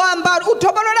ṱoḓa u amba u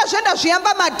dovholola zwe nda zwi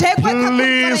amba madekwe kha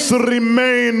Please conference.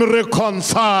 remain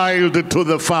reconciled to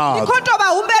the Ndi Father. khou tou vha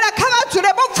humbela kha vha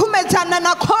dzule vho pfumedzana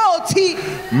na khotsi.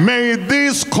 May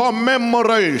this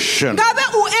commemoration Nga vhe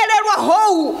u elelwa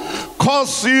hohu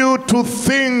cause you to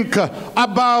think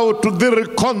about the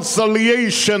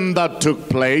reconciliation that took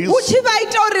place hu tshi vha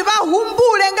ita uri vha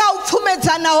humbule nga u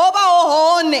pfumedzana ho vha ho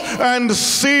hone. and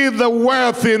see the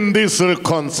worth in this Vha vhona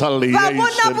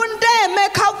reconciliation. vhundeme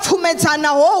kha u pfumedzana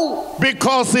hohu.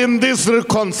 Because in this Ngauri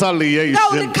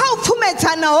reconciliation, kha u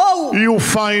pfumedzana hohu you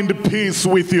find peace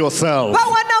with yourself. vha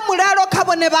wana mulalo kha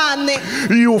vhone vhaṋe.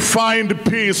 You find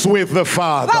peace with the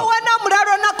Father. Vha wana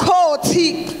mulalo na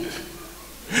khotsi.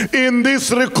 In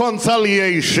this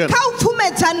reconciliation, Kha u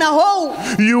pfumedzana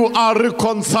hohu you are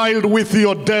reconciled with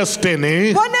your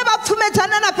destiny. vhone vha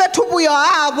pfumedzana na fhethu vhuyo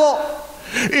havho.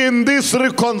 In this Kha u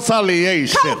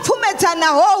reconciliation, pfumedzana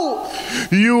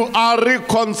hohu you are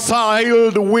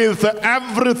reconciled with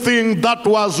everything that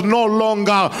was no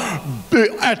longer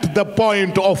at the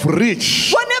point of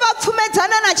reach. vhone vha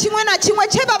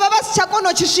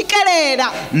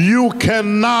You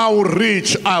can now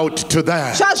reach out to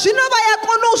them.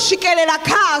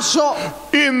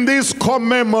 In this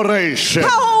commemoration,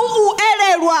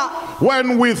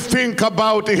 when we think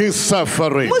about his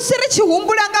suffering,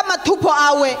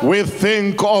 we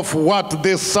think of what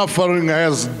this suffering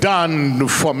has done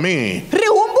for me.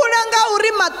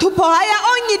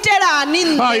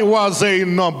 I was a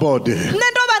nobody,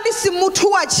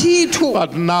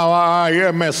 but now I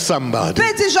am a somebody.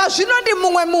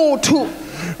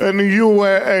 And you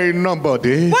were a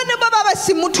nobody.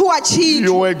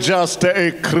 You were just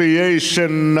a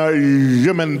creation,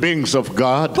 human beings of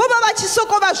God.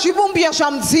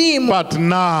 But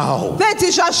now,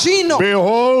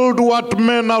 behold what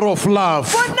manner of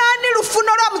love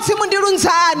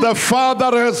the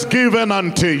Father has given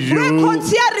unto you,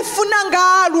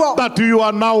 that you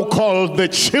are now called the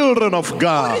children of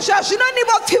God.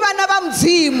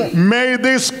 May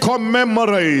this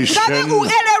commemoration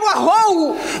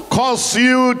cause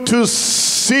you to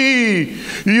see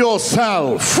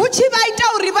yourself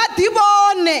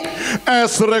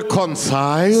as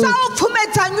reconciled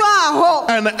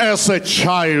and as a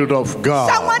child of God.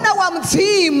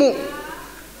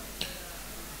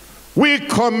 We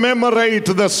commemorate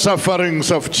the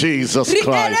sufferings of Jesus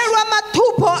Christ.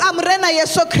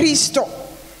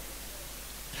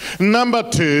 Number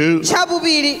 2.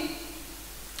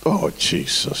 Oh,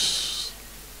 Jesus.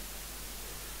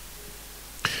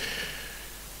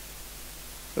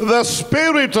 The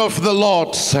Spirit of the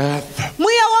Lord saith,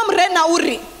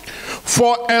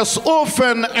 for as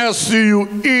often as you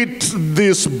eat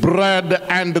this bread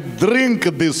and drink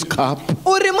this cup,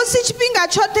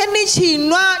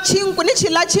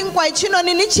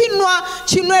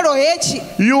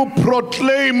 you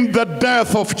proclaim the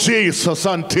death of Jesus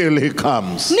until he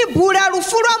comes.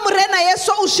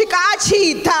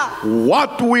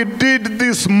 What we did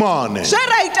this morning,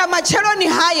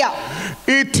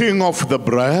 eating of the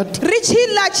bread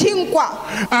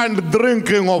and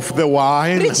drinking of the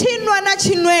wine,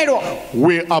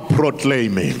 we are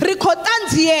proclaiming,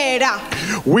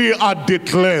 we are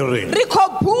declaring,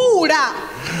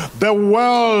 the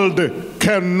world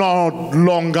cannot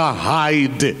longer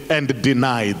hide and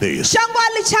deny this.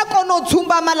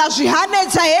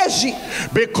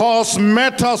 Because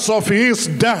matters of his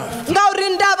death,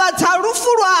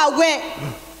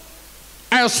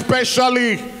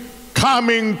 especially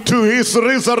coming to his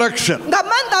resurrection,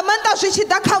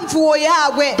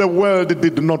 the world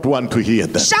did not want to hear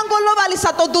that.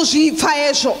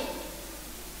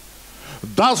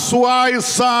 That's why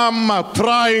some are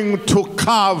trying to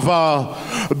cover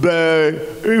the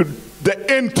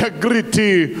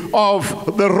integrity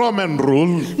of the Roman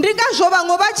rule.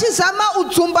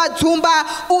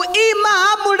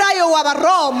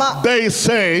 They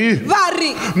say,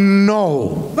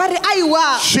 no,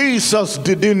 Jesus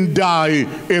didn't die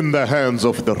in the hands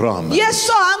of the Romans.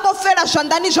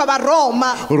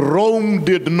 Rome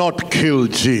did not kill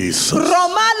Jesus.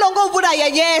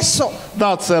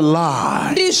 That's a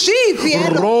lie.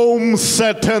 Rome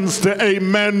sentenced a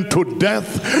man to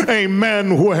death, a man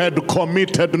who had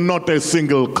committed not a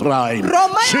single crime.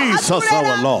 Jesus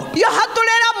our Lord.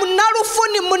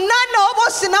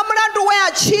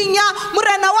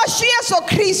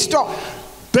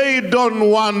 They don't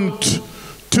want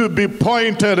to be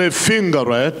pointed a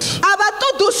finger at,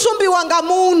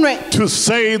 to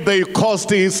say they caused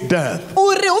his death.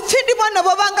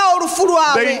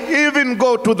 They even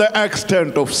go to the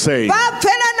extent of saying,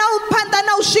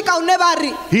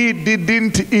 he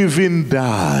didn't even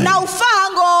die.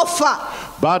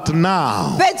 But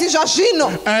now,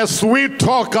 as we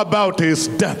talk about his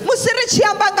death,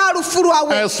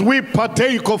 as we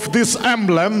partake of these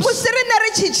emblems,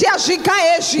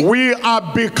 we are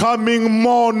becoming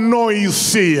more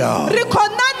noisier,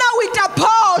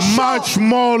 much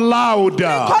more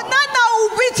louder.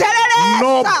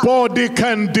 Nobody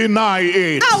can deny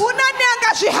it.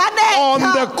 On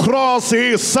the cross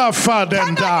he suffered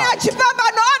and died.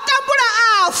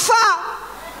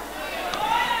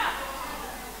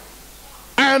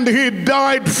 And he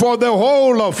died for the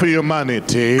whole of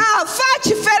humanity.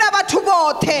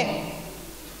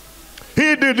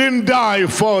 He didn't die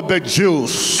for the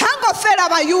Jews.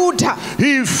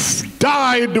 He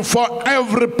died for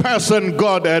every person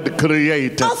God had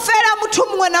created.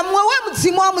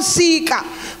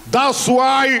 That's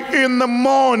why in the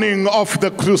morning of the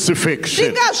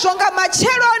crucifixion,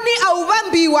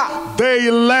 they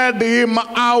led him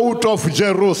out of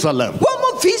Jerusalem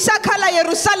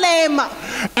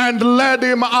and led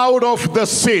him out of the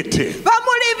city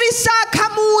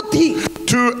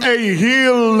to a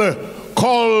hill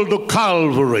called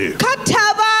Calvary,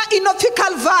 kathava inopfi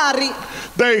Calvary,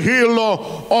 the hill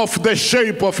of the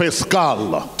shape of a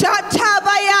skull.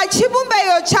 thava ya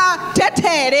chivumbeyo cha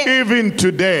tetere, Even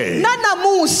today, na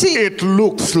namusi it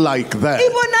looks like that.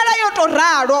 ivonala yo to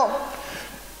ralo.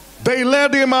 They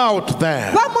led him out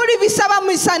there Va mu livisa va mu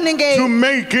isa to nengeni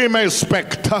make him a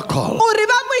spectacle. uri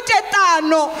va mu ite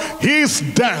tano. His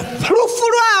death Lufu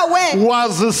lwawe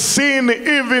was seen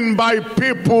even by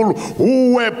people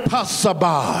who were passerby,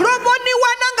 lo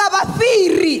voniwa na nga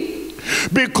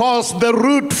vafiri, because the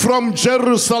route from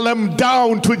Jerusalem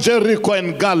down to Jericho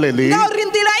and Galilee ngauri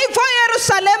ndila ibva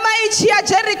Yerusalema ichi ya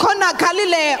Jericho na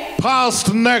Galileya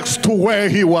passed next to where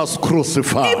he was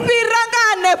crucified. ipira nga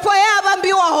hanepo ye a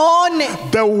vambiwa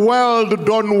hone. The world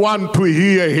don't want to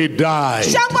hear he died,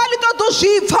 Shango a ḽi ṱoḓa u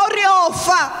zwi pfa uri o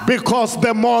fa, because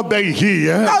the more they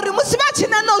hear, ngauri musi vha tshi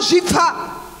na no zwi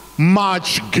pfa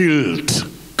much guilt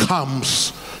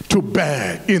comes to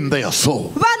bear in their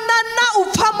soul. vha na u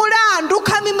pfa mulandu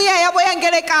kha mimiya yavho ya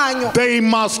ngelekanyo. They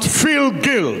must feel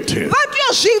guilty, Vha tea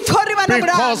u zwi pfa uri vha na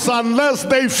because mulandu, unless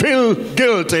they feel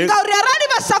guilty, ngauri arali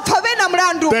vha sa pfa vhe na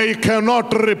mulandu they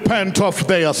cannot repent of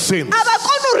their sins. a vha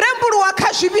koni u rembuluwa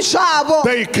kha zwivhi zwavho,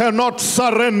 They cannot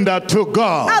surrender to a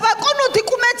God. vha koni u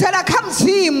ḓikumedzela kha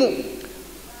mudzimu.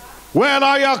 When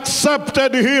I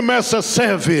accepted him as a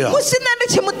savior, Musi nṋe ndi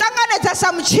tshi mu ṱanganedza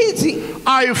sa mutshidzi,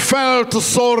 I felt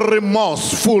so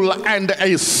remorseful and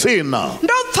a sinner,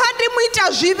 ndo pfa ndi mu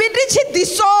ita zwivhi ndi tshi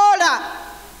ḓisola,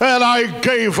 and I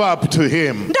gave up to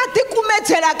him. nda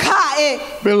ḓikumedzela khae.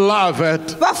 Beloved,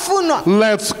 Vafunwa,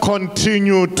 let's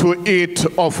continue to eat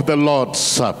of the Lord's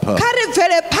Supper. kha ri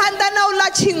bvele phanḓa na u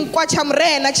ḽa tshinkwa tsha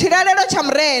murena, tshilalelo tsha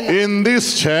murena In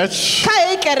this church, kha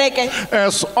heyi kereke.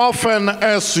 as often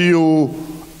as you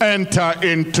enter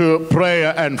into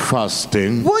prayer and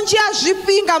fasting, Vhunzhi ha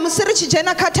zwifhinga musi ri tshi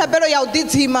dzhena kha thabelo ya u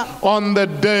ḓidzima on the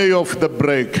day of the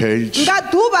breakage, nga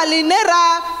ḓuvha ḽine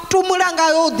ra tumula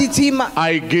ngayo u ḓidzima,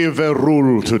 I give a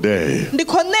rule today. ndi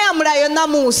khou ṋea mulayo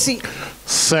ṋamusi,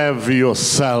 Serve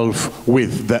yourself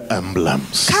with the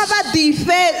emblems kha vha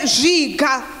ḓifhe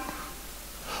zwiga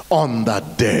on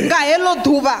that day. nga heḽo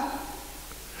ḓuvha.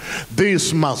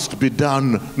 This must be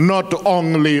done not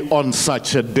only on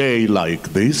such a day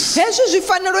like this, Hezwi zwi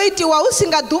fanela u itiwa hu si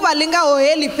nga ḓuvha ḽi ngaho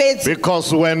heḽi fhedzi,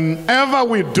 because whenever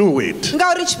we do it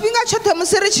ngauri tshifhinga tshoṱhe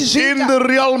musi ri tshi zwi in ita the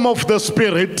realm of the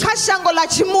spirit, kha shango ḽa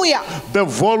tshimuya, the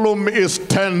volume is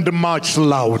turned much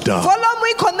louder. volomu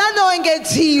i khou ṋaṋa u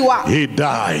engedziwa. He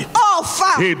died. O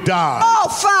fa, He died. o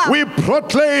fa, We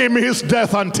proclaim his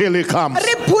death until he comes.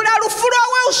 ri bula lufu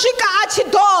lwawe u swika a tshi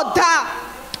ḓo ḓa.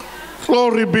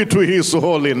 Glory be to his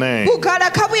holy name.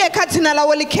 Vhugala kha vhuye kha dzina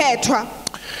ḽawe ḽi khethwa.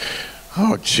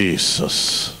 Oh,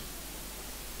 Jesus.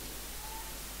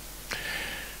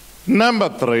 Number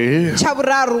 3, Tsha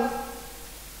vhuraru,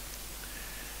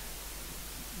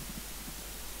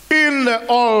 in the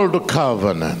old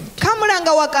covenant, kha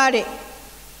mulanga wa kale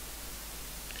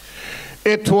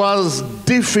it was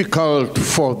difficult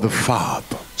for the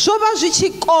father zwo vha zwi tshi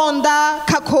konḓa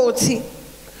kha khotsi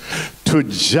to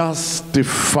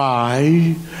justify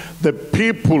the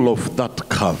people of that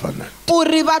covenant,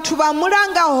 uri vhathu vha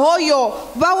mulanga hoyo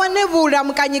vha wane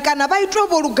vhulamukanyi kana vha itwe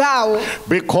vholugaho,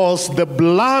 because the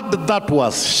blood that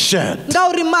was shed,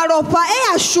 ngauri malofha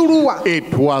e a shuluwa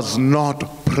it was not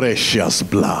precious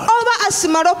blood. o vha a si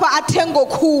malofha a thengo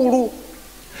khulu,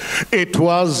 It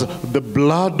was the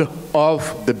blood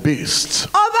of the beasts.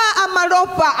 o vha a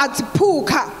malofha a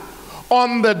dziphukha.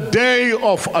 On the day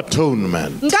of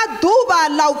atonement, Nga ḓuvha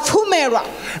ḽa u pfumelwa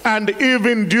and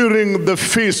even during the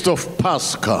feast of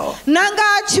Pascha, na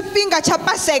nga tshifhinga tsha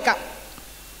Paseka,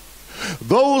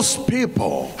 those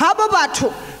people havho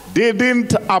vhathu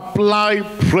didn't apply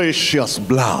precious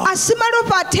blood. a si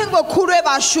malofha a thengo khulu e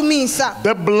vha a shumisa.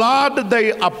 The blood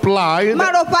they applied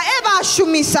Malofha e vha a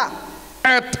shumisa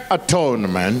at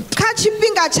atonement kha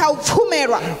tshifhinga tsha u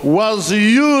pfumelwa was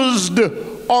used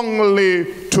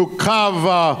only to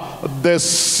cover the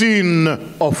sin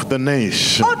of the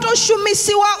nation o to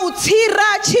shumisiwa u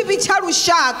tsira tshivhi tsha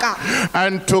lushaka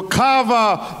and to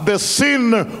cover the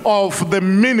sin of the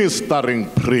ministering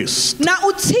priest. na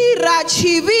u tsira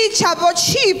tshivhi tshavho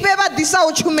tshipe vha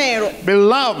ḓisaho tshumelo.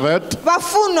 Beloved,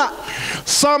 Vafunwa,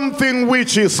 something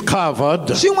which is covered,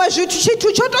 zwiṅwe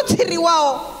tshithu tsho to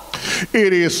tsiriwaho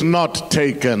it is not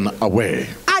taken away.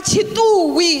 a tshi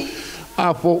ṱuwi.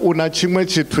 Apo una chimwe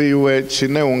chithu iwe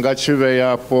chine unga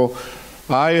chivea apo.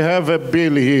 I have a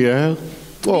bill here.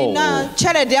 Oh, Na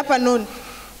tshelede hafhanoni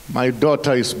my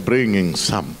daughter is bringing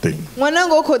something.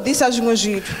 ṅwananga u khou ḓisa zwiṅwe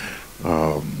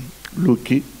zwithu.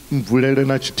 Luki, mvulele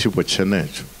na chitivo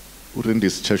chenecho. Uri ndi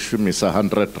si tsha shumisa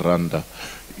 100 randa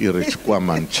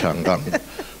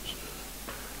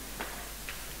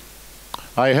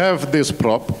I have this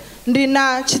prop.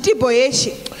 Ndina chitibo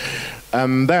yechi.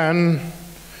 And then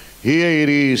here it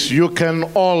is. You can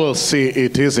all see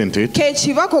it, isn't it? Ke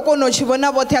chiva kokono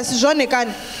chibona bote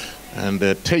asizonekani. And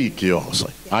take yours.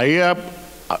 I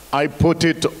put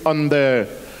it on the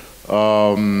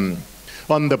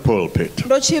pulpit.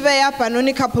 Ndochiveya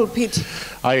panonika pulpit.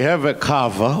 I have a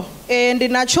cover.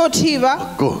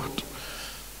 Ndinachotiva. Good.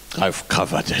 I've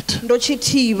covered it.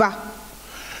 Ndochitiva.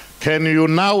 Can you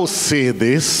now see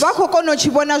this? Vakokono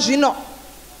chibona zvino.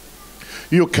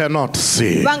 You cannot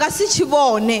see.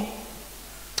 Vangasichivone.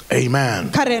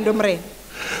 Amen. Karendo mre.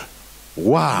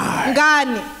 Why?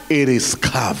 Ngani. It is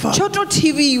covered.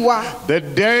 Chototiviwa. The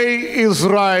day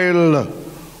Israel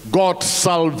got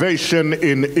salvation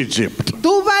in Egypt,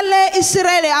 the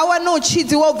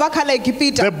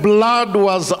blood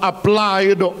was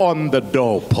applied on the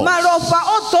doorpost.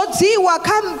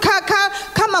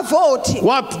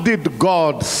 What did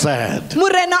God said?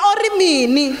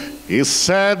 He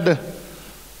said,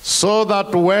 so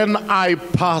that when I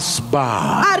pass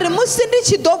by,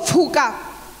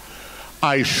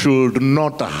 I should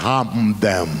not harm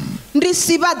them. Not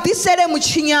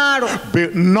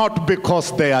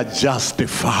because they are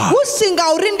justified,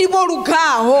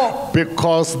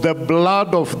 because the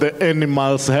blood of the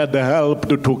animals had helped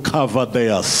to cover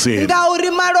their sin. But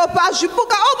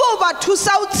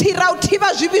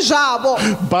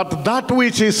that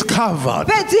which is covered,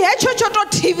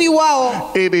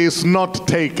 it is not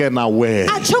taken away.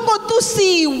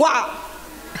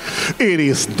 It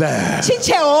is there.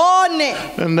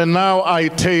 And then now I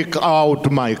take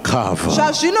out my cover.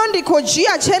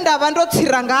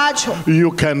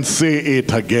 You can see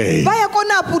it again.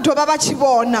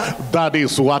 That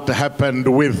is what happened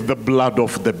with the blood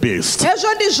of the beast.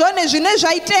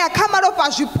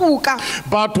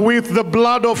 But with the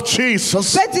blood of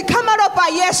Jesus,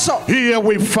 here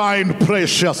we find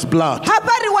precious blood.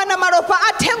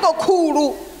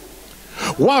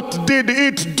 What did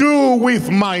it do with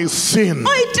my sin?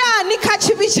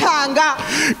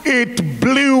 It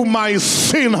blew my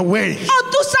sin away.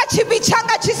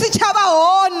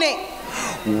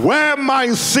 Where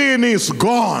my sin is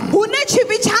gone, not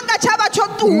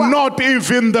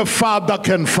even the Father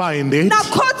can find it.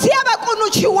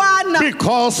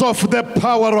 Because of the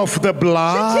power of the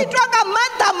blood,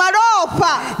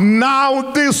 now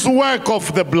this work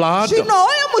of the blood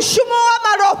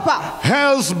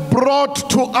has brought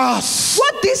to us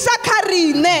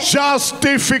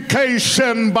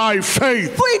justification by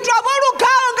faith.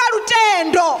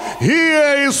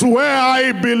 Here is where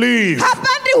I believe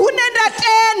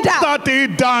that He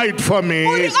died for me.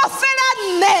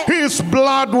 His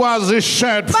blood was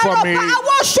shed for me.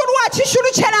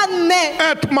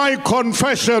 At my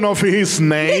confession of His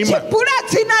name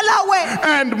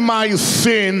and my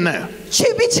sin,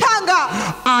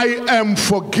 I am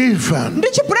forgiven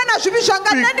because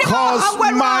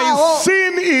my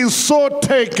sin is so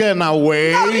taken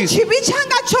away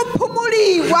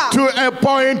to a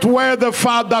point where the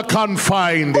Father can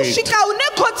find it.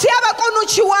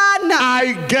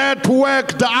 I get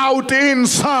worked out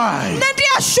inside.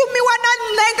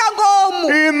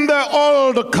 In the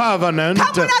old covenant,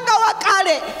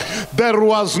 there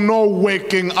was no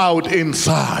working out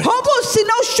inside.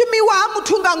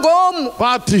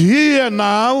 But here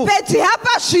now,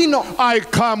 I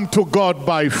come to God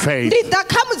by faith.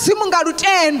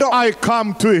 I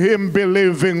come to Him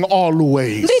believing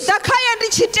always.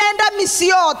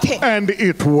 And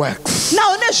it works.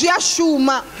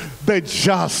 The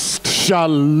just shall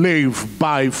live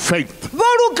by faith.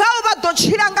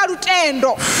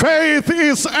 Faith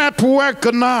is at work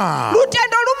now.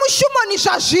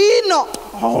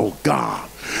 Oh God.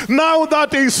 Now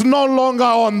that is no longer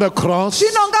on the cross,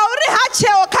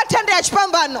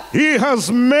 He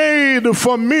has made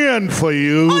for me and for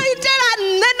you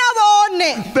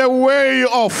the way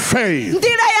of faith.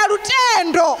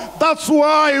 That's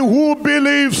why who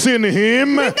believes in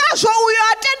Him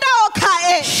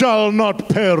shall not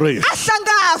perish.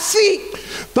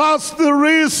 That's the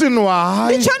reason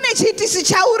why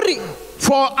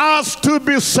for us to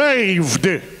be saved,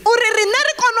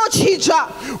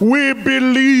 we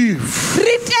believe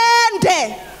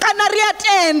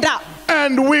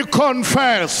and we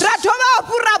confess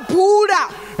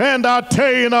and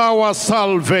attain our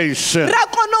salvation.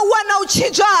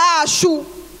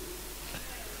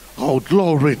 Oh,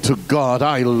 glory to God.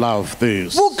 I love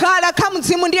this.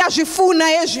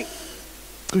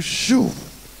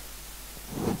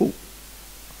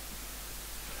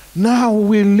 Now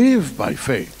we live by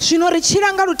faith.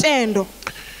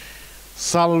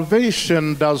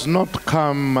 Salvation does not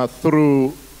come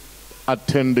through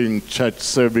attending church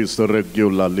service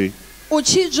regularly.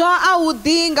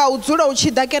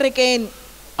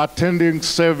 Attending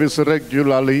service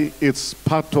regularly, it's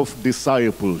part of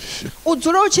discipleship.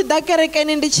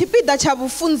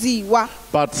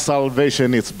 But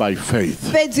salvation is by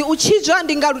faith.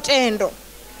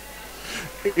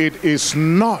 It is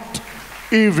not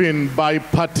even by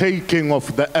partaking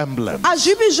of the emblem.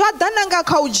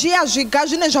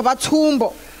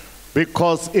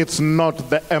 Because it's not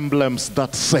the emblems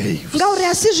that save. It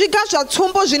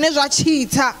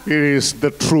is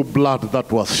the true blood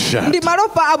that was shed.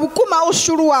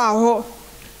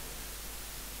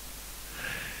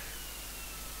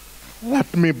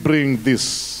 Let me bring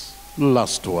this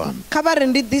last one.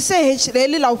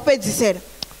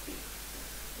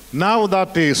 Now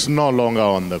that he is no longer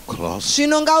on the cross,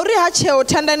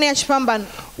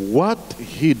 what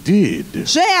he did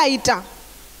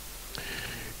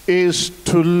is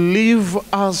to leave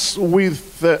us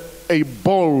with a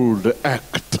bold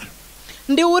act,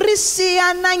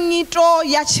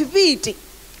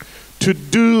 to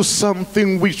do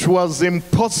something which was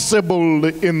impossible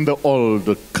in the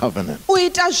old covenant.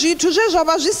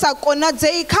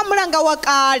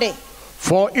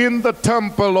 For in the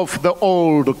temple of the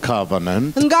old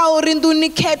covenant,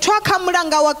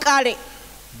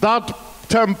 that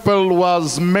temple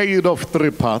was made of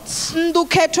 3 parts. Number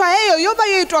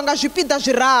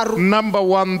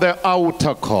 1, the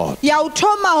outer court,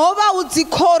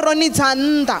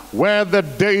 where the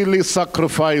daily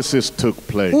sacrifices took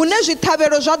place. And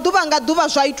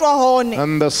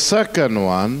the second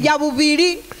one,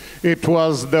 it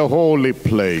was the holy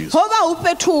place,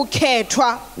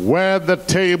 where the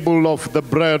table of the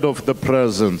bread of the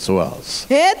presence was.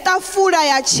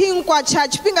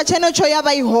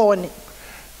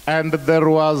 And there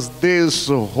was this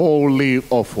holy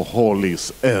of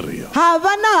holies area,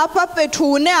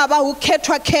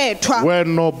 where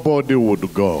nobody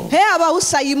would go,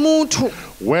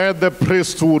 where the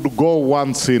priest would go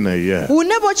once in a year, on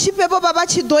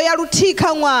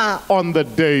the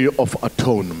Day of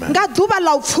Atonement.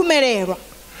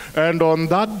 And on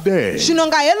that day,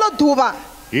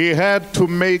 he had to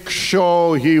make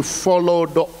sure he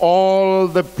followed all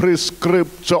the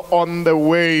prescription on the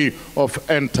way of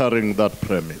entering that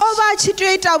premise.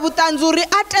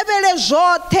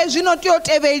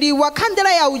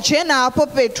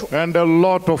 And a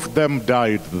lot of them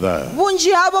died there.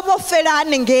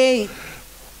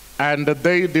 And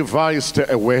they devised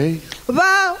a way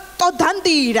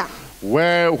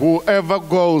where whoever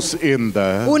goes in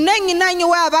there,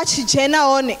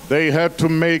 they had to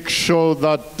make sure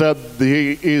that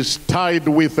he is tied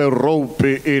with a rope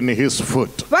in his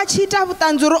foot, in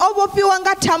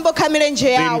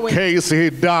case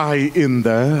he die in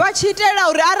there.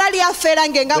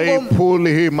 They pull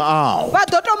him out,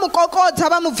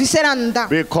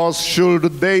 because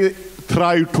should they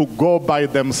try to go by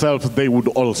themselves, they would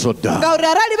also die,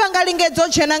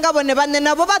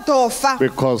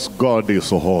 because God is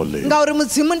holy.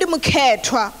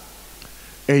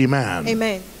 Amen.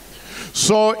 Amen.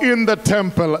 So in the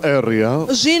temple area,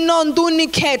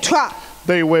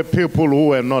 they were people who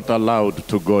were not allowed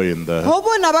to go in there.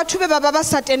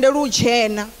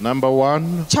 Number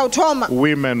 1,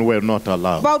 women were not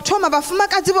allowed.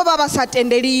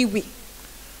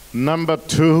 Number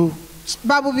 2,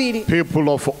 people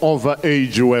of over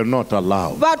age were not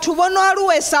allowed.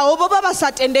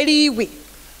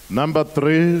 Number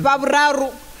 3,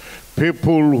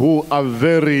 people who are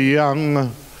very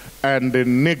young and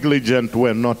negligent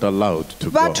were not allowed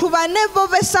to go.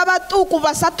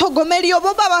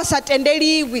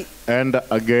 And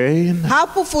again,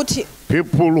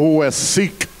 people who were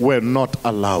sick were not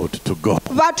allowed to go.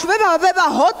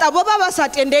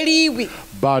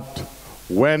 But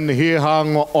when he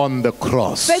hung on the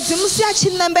cross,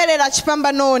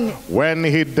 when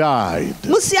he died,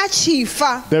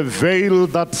 the veil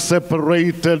that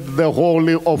separated the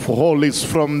Holy of Holies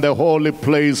from the holy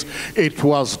place, it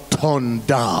was torn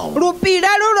down.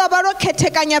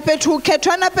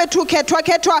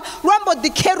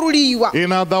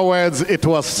 In other words, it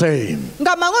was saying,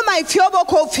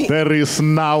 there is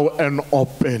now an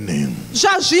opening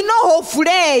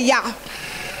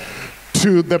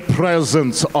to the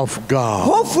presence of God.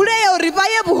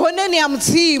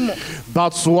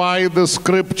 That's why the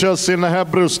scriptures in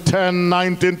Hebrews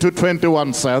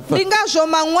 10:19-21 said,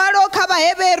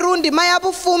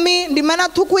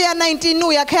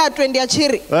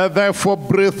 therefore,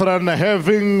 brethren,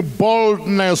 having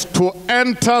boldness to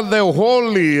enter the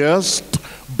holiest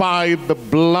by the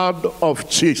blood of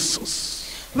Jesus.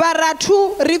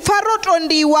 Varatu ri pfa ro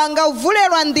tondiwa nga u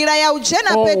vulelwa nḓila ya u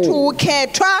dzhena fhethu hu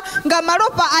khethwa nga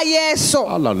malofha a Yesu.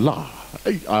 Alala.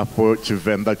 Afho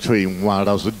Tshivenḓa tsho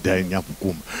inwala zwi denya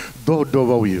vhukuma. Do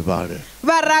dovha u ivhale.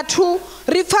 Varatu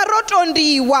ri pfa ro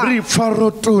tondiwa. Ri pfa ro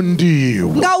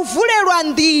tondiwa. Nga u vulelwa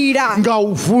nḓila. Nga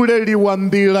u vuleliwa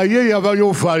nḓila ye yavha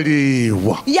yo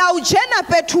valiwa. Ya u dzhena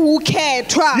fhethu hu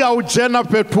khethwa. Ya u dzhena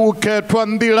fhethu hu khethwa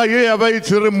nḓila ye yavha i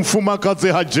tshi ri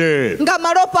mufumakadzi ha dzheni. Nga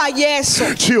malofha a Yesu.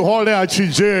 Tshihole ha tshi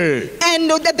dzheni. And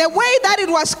the way that it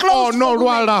was closed. No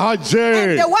lwala ha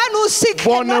dzheni. And the one who sick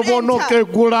cannot enter.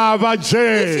 Kegula ha dzheni.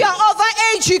 If you are over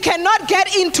age, you cannot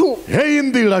get into. Hei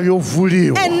nḓila yo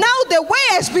vuliwa. And now the way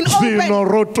has been opened. Zwino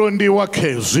ro tondiwa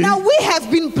khezwi. Now we have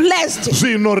been blessed.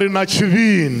 Zwino ri na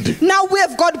tshivhindi. Now we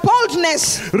have got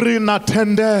boldness. Ri na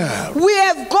thendelo. We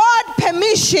have got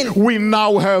permission. We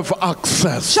now have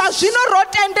access Zwa zwino ro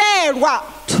tendelwa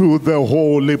to the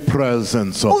holy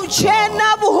presence of u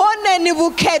dzhena vhuhoneni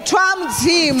vukhethwa ha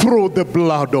Mudzimu through the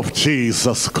blood of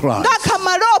Jesus Christ. nga kha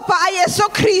malofha a Yesu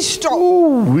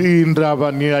Kristo.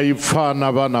 Indaba ni a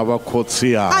ipfana vana va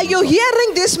khotsi yanga. Are you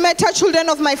hearing this matter, children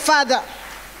of my Father?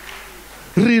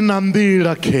 Ri na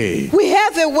nḓila khe. We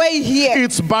have a way here.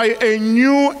 It's by a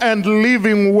new and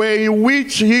living way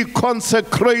which he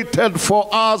consecrated for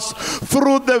us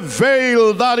through the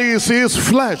veil that is his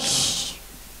flesh.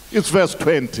 It's verse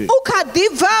 20.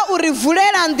 Ukadiva uri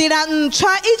vulela nḓila ntswa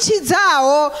I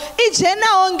tshidzaho I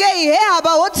dzhenaho ngei he havha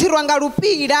ho tsirwa nga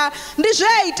lupila ndi zwe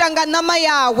a ita nga ṋama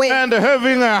yawe. And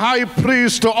having a high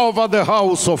priest over the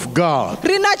house of God.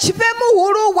 Ri na tshipe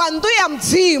muhulu wa nnḓu ya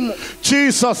Mudzimu.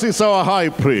 Jesus is our high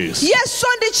priest. Yesu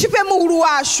ndi tshipe muhulu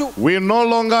washu. We no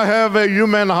longer have a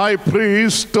human high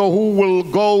priest who will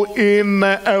go in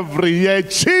every year.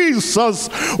 Jesus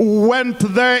went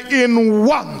there in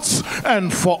once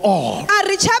and for all.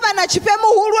 Ari chava na tshipe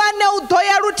muhulu ane u ḓo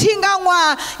ya luthinga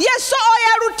ṅwaha. Yesu o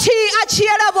ya luthihi a tshi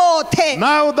yela vhoṱhe.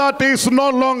 Now that is no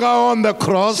longer on the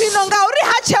cross, Zwino ngauri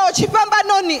ha tsheho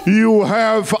tshifhambanoni, you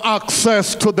have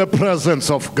access to the presence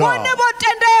of God. vhone vho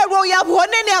tendelwa u ya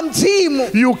vhuhoneni ha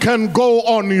Mudzimu. You can go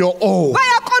on your own. Vha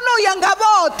ya kona u ya nga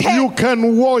vhoṱhe. You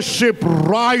can worship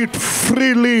right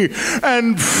freely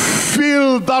and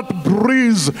feel that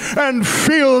breeze and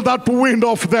feel that wind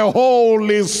of the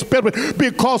Holy Spirit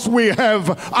because we have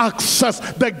access.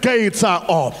 The gates are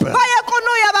open. Vha ya kona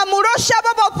u ya vha mulosha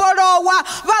vho vhofholowa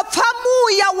vha pfa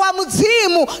muya wa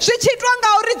Mudzimu zwi tshi itwa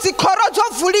ngauri dzikhoro dzo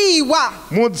vuliwa.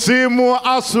 Mudzimu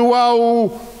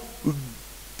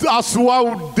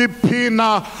asiwa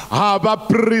diphina ha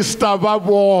vaprista va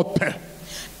vote.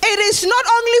 It is not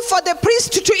only for the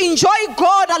priest to enjoy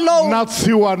God alone. Na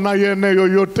tsiwana yeneyo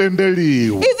yo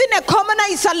tendeliwa. Even a commoner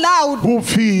is allowed.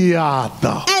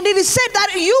 Bufiyada. And it is said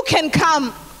that you can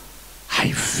come.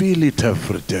 I feel it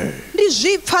every day. Ndi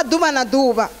zwi pfa ḓuvha na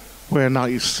ḓuvha. When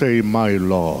I say my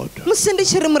Lord, Musi ndi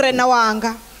tshi ri murena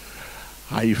wanga,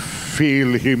 I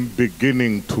feel him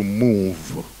beginning to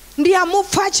move. ndi a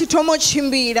mupfa a tshi thoma u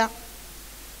tshimbila.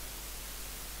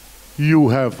 You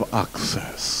have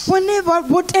access. Vhone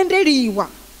vho tendeliwa.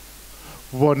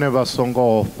 Vhone vha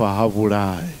songo ofha ha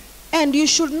vhulai. And you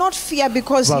should not fear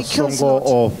because he kills Vasongo not.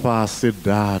 ofha si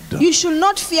dada. You should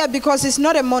not fear because he's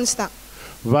not a monster.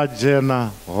 Va dzhena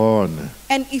hone.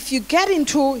 And if you get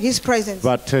into his presence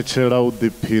Va thetshelesa u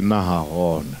diphina ha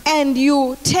hone. and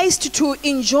you taste to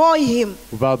enjoy him,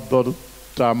 Va ḓo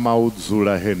tama u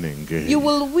dzula henengei. you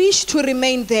will wish to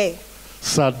remain there.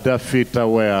 Sa Dafita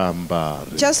we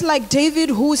ambari. Just like David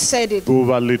who said it,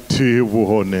 Ḓuvha ḽithihi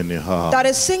vhuhoneni ha. that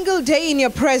a single day in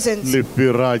your presence, Ḽi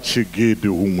fhira tshigidi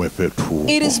huṅwe fhethu.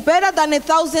 it is better than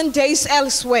 1,000 days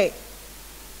elsewhere.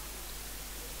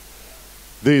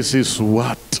 This is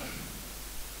what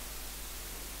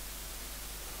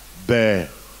the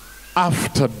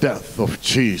after death of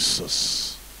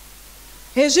Jesus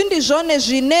Hezwi ndi zwone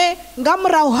zwine nga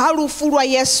murahu ha lufu lwa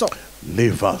Yesu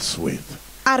leave us with.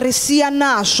 a ri sia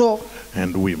nazwo,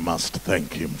 And we must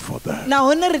thank him for that.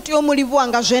 nahone ri tea u mu livhuwa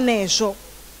nga zwenezwo.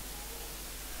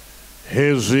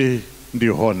 Hezwi ndi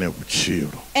hone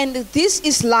vhutshilo. And this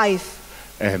is life.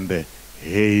 And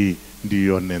hei ndi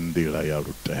yone nḓila ya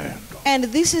lutendo. And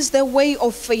this is the way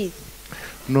of faith.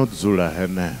 No dzula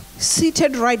henefho.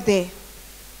 Seated right there.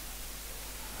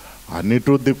 A ni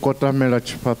to ḓikotamela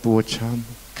tshifhaṱuwo tshaṋu.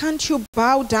 Can't you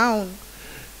bow down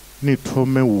Ni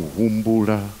thome u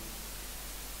humbula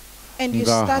and you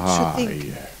nga start to think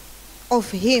haye.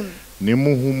 of him Ni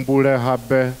muhumbule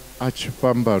habe a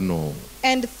tshifhambano.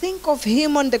 and think of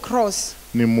him on the cross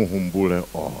Ni muhumbule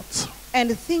otsa.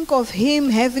 and think of him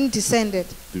having descended?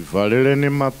 Ḓivaleleni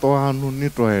maṱo aṋu ni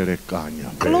to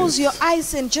elekanya. Close your fhedzi.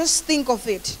 eyes and just think of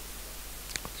it.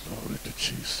 Glory to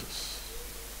Jesus.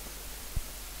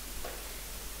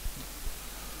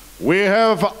 We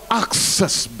have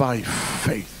access by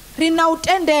faith. Rina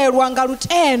utendelwa nga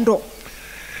lutendo.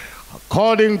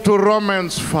 According to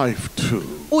Romans 5:2.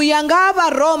 Uyangaba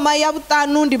Roma ya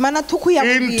butanu ndi mana thuku ya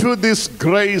Into this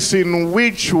grace in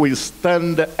which we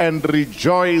stand and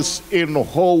rejoice in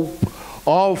hope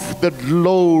of the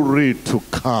glory to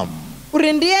come.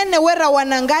 Uri ndiene wera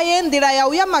wanangaye ndira ya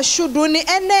uya mashuduni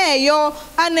eneyo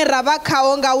ane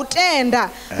rabakhawo nga utenda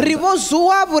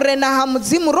rivozuwa burena ha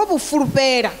mudzimu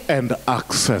robufulupera. And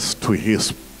access to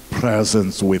his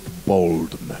presence with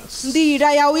boldness.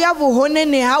 Ndira ya uya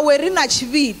buhonene hawe rina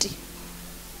chiviti.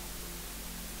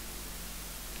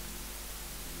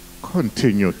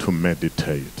 Continue to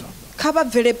meditate. Kaba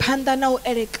bvele phanda na u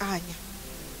elekanya.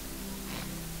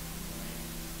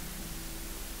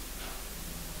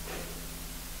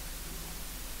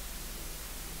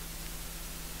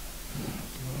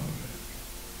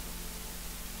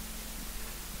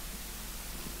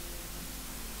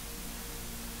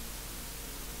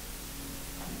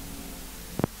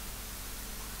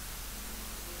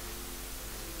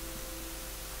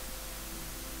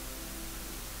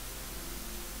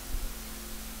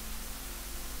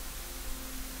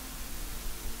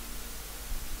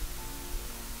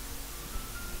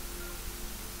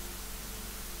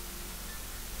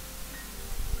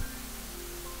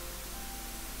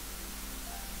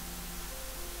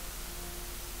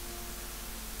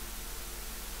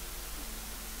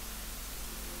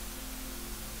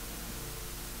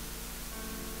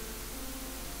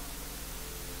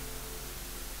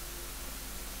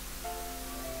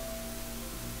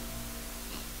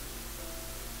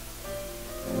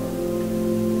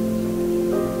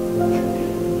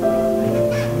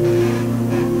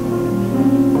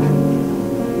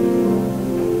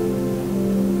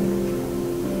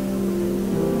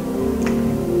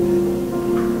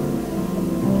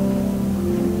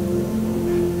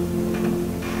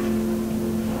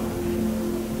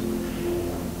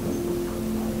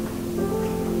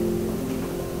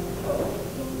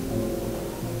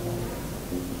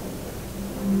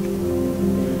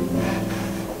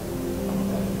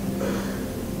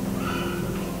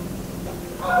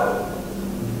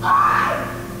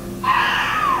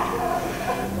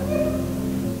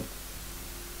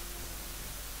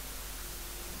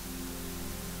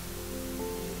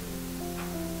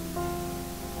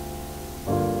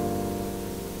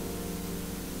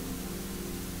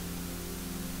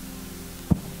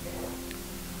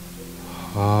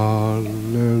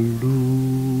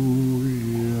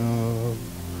 Hallelujah.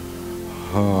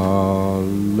 Hallelujah.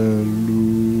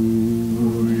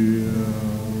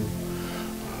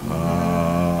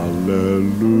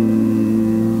 Hallelujah.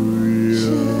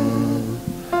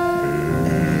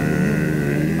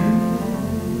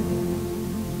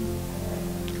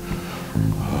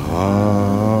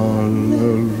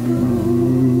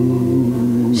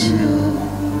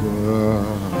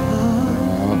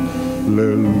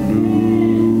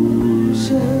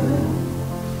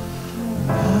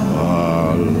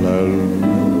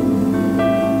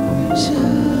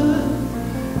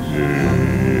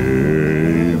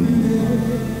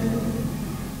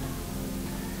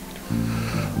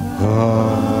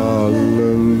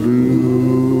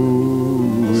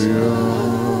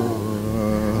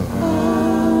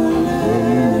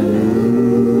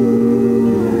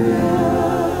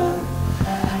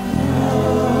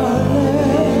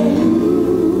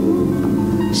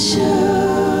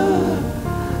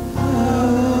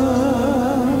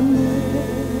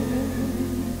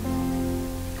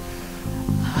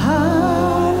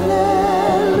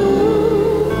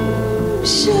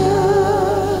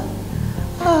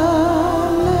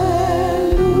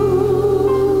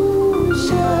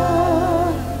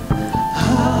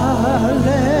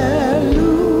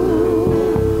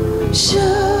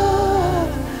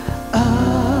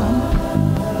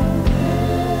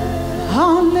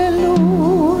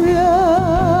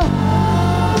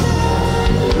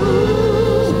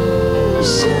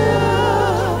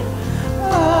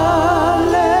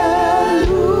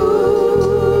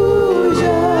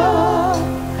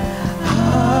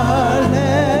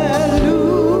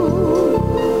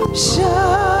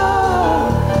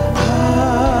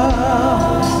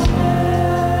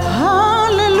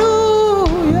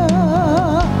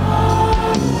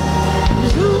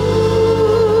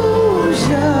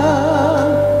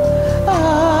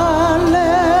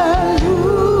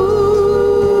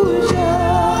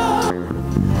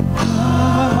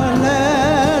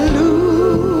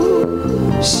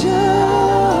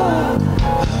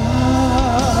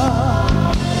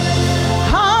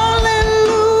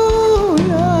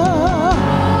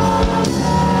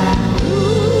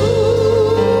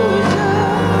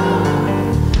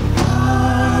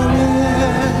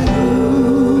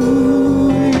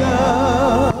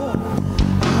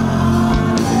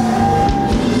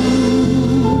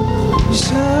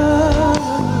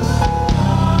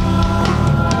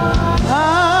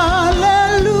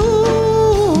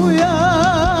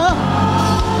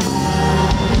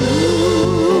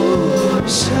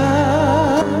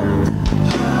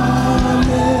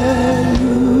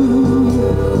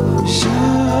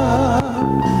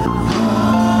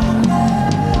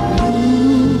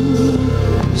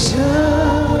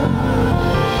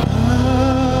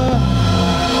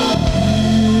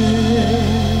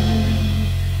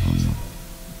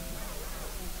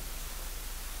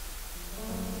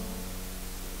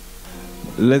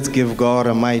 Let's give God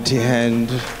a mighty hand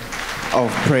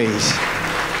of praise.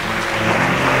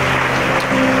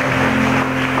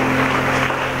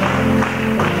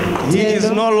 He is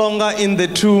no longer in the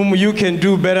tomb. You can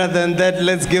do better than that.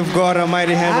 Let's give God a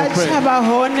mighty hand of praise.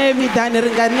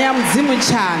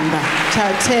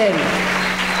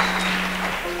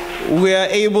 We are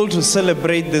able to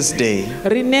celebrate this day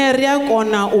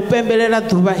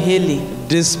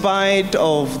despite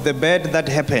of the bad that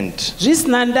happened,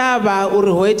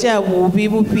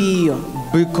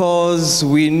 because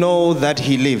we know that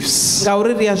he lives.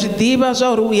 Hallelujah.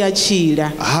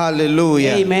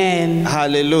 Amen.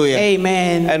 Hallelujah.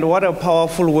 Amen. And what a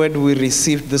powerful word we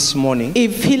received this morning.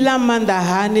 And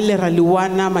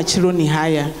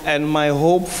my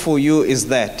hope for you is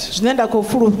that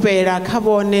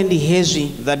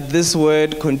this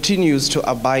word continues to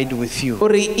abide with you.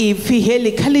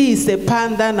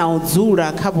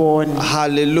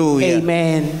 Hallelujah.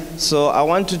 Amen. So I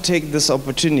want to take this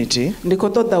opportunity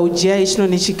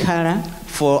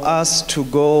for us to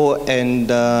go and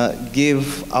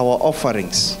give our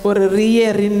offerings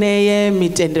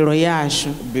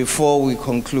before we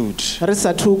conclude.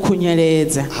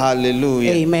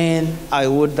 Hallelujah. Amen. I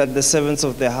would that the servants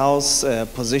of the house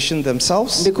position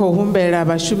themselves.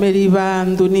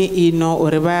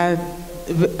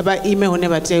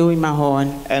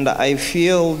 And I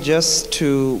feel just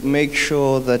to make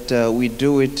sure that we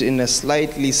do it in a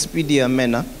slightly speedier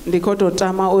manner,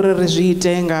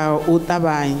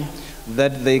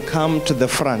 that they come to the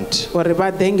front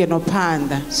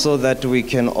so that we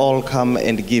can all come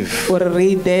and give.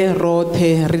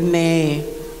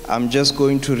 I'm just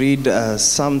going to read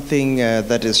something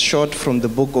that is short from the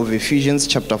book of Ephesians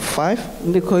chapter 5.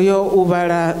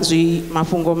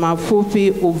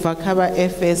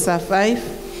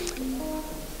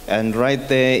 And right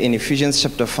there in Ephesians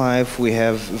chapter 5 we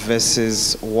have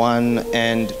verses 1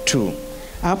 and 2.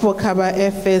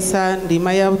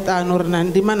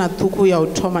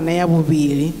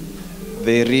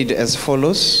 They read as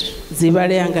follows.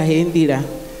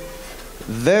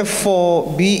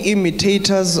 Therefore, be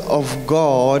imitators of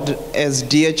God as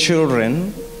dear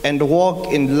children, and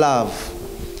walk in love,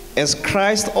 as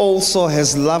Christ also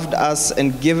has loved us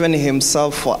and given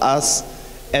himself for us,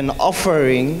 an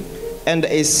offering and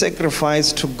a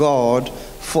sacrifice to God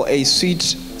for a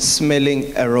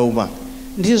sweet-smelling aroma.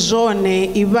 Ndizvone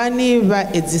ivani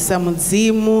vaedzisa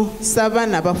mudzimu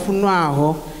savana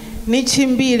vafunwaho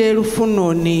nichimbile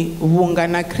lufunoni vunga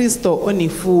na Kristo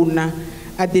onifuna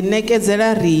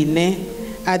adinekedzela rine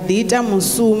adita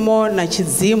musumo na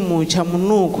chidzimu cha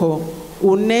munuko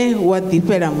une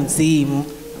wadipela mudzimu.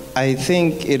 I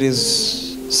think it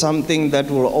is something that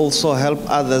will also help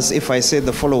others if I say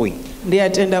the following.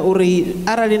 Ndiyatenda uri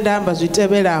arali ndamba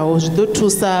zvitevelaho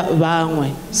zvidothusa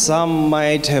vamwe. Some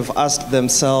might have asked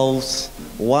themselves,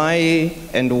 why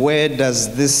and where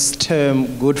does this term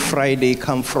Good Friday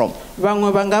come from?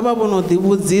 Vamwe vangava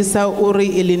vonodivudzisa uri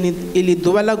ili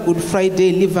duva la Good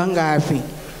Friday liva ngapi.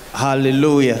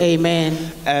 Hallelujah. Amen.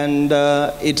 And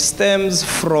it stems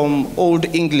from Old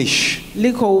English.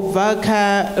 Liko ubva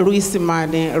kha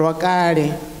luisimane lwa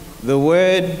kale. The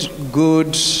word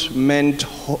good meant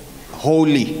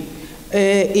holy.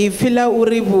 Ifila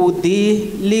uri vhudi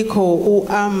liko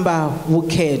uamba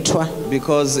vukhethwa.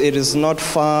 Because it is not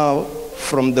far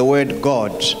from the word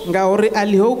God. Ngauri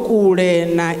aliho kule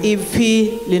na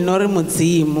ifi linori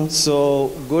mudzimu.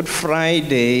 So Good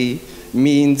Friday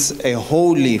means a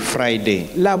holy Friday.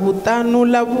 Lavutanu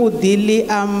lavudi li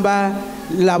amba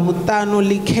lavutanu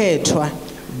likhethwa.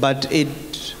 But it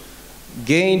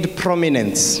gained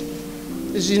prominence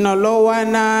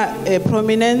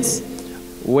prominence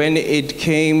when it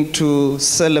came to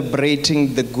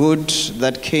celebrating the good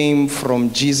that came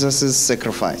from Jesus'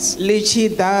 sacrifice.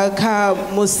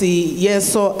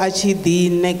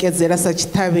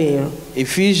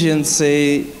 Ephesians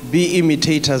say, be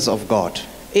imitators of God.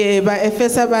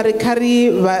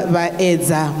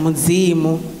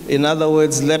 In other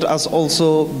words, let us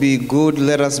also be good,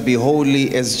 let us be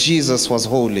holy as Jesus was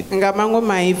holy.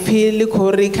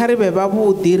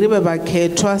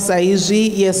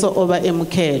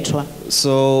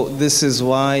 So this is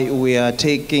why we are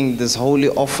taking this holy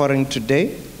offering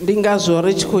today,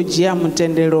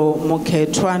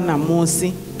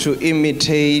 to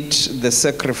imitate the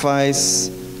sacrifice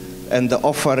and the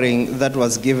offering that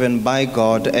was given by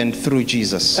God and through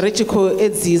Jesus.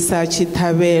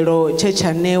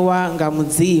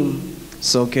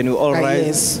 So can you all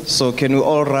rise? Yes. So can you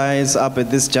all rise up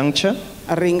at this juncture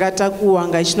ri nga takuwa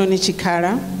nga hechinoni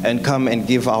chikhala and come and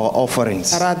give our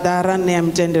offerings ra ḓa ra ṋea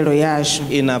mitendelo yashu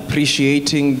in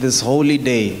appreciating this holy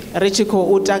day ri tshi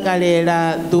khou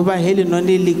takalela ḓuvha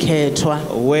heḽinoni ḽi khethwa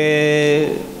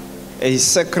where a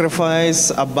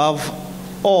sacrifice above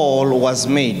all was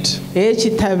made he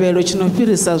tshiṱhavhelo tshi no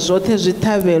fhirisa zwoṱhe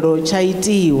zwiṱhavhelo tsha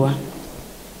itiwa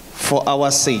for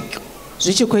our sake.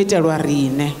 zwi tshi khou itelwa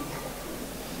riṋe.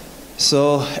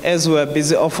 So as we are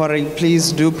busy offering,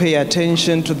 please do pay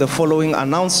attention to the following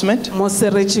announcement. musi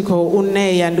ri tshi khou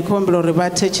ṋea ndi khou humbela uri vha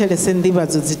thetshelese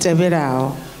nḓivhadzo dzi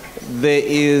tevhelaho. There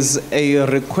is a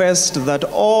request that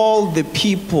all the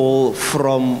people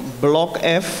from Block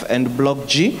F and Block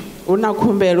G Una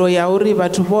khumbelo ya uri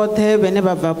vhathu vhoṱhe vhane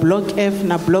vha bva Block F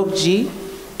na Block G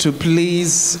to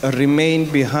please remain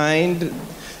behind,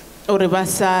 uri vha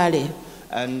sale.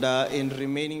 and in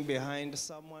remaining behind,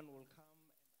 someone will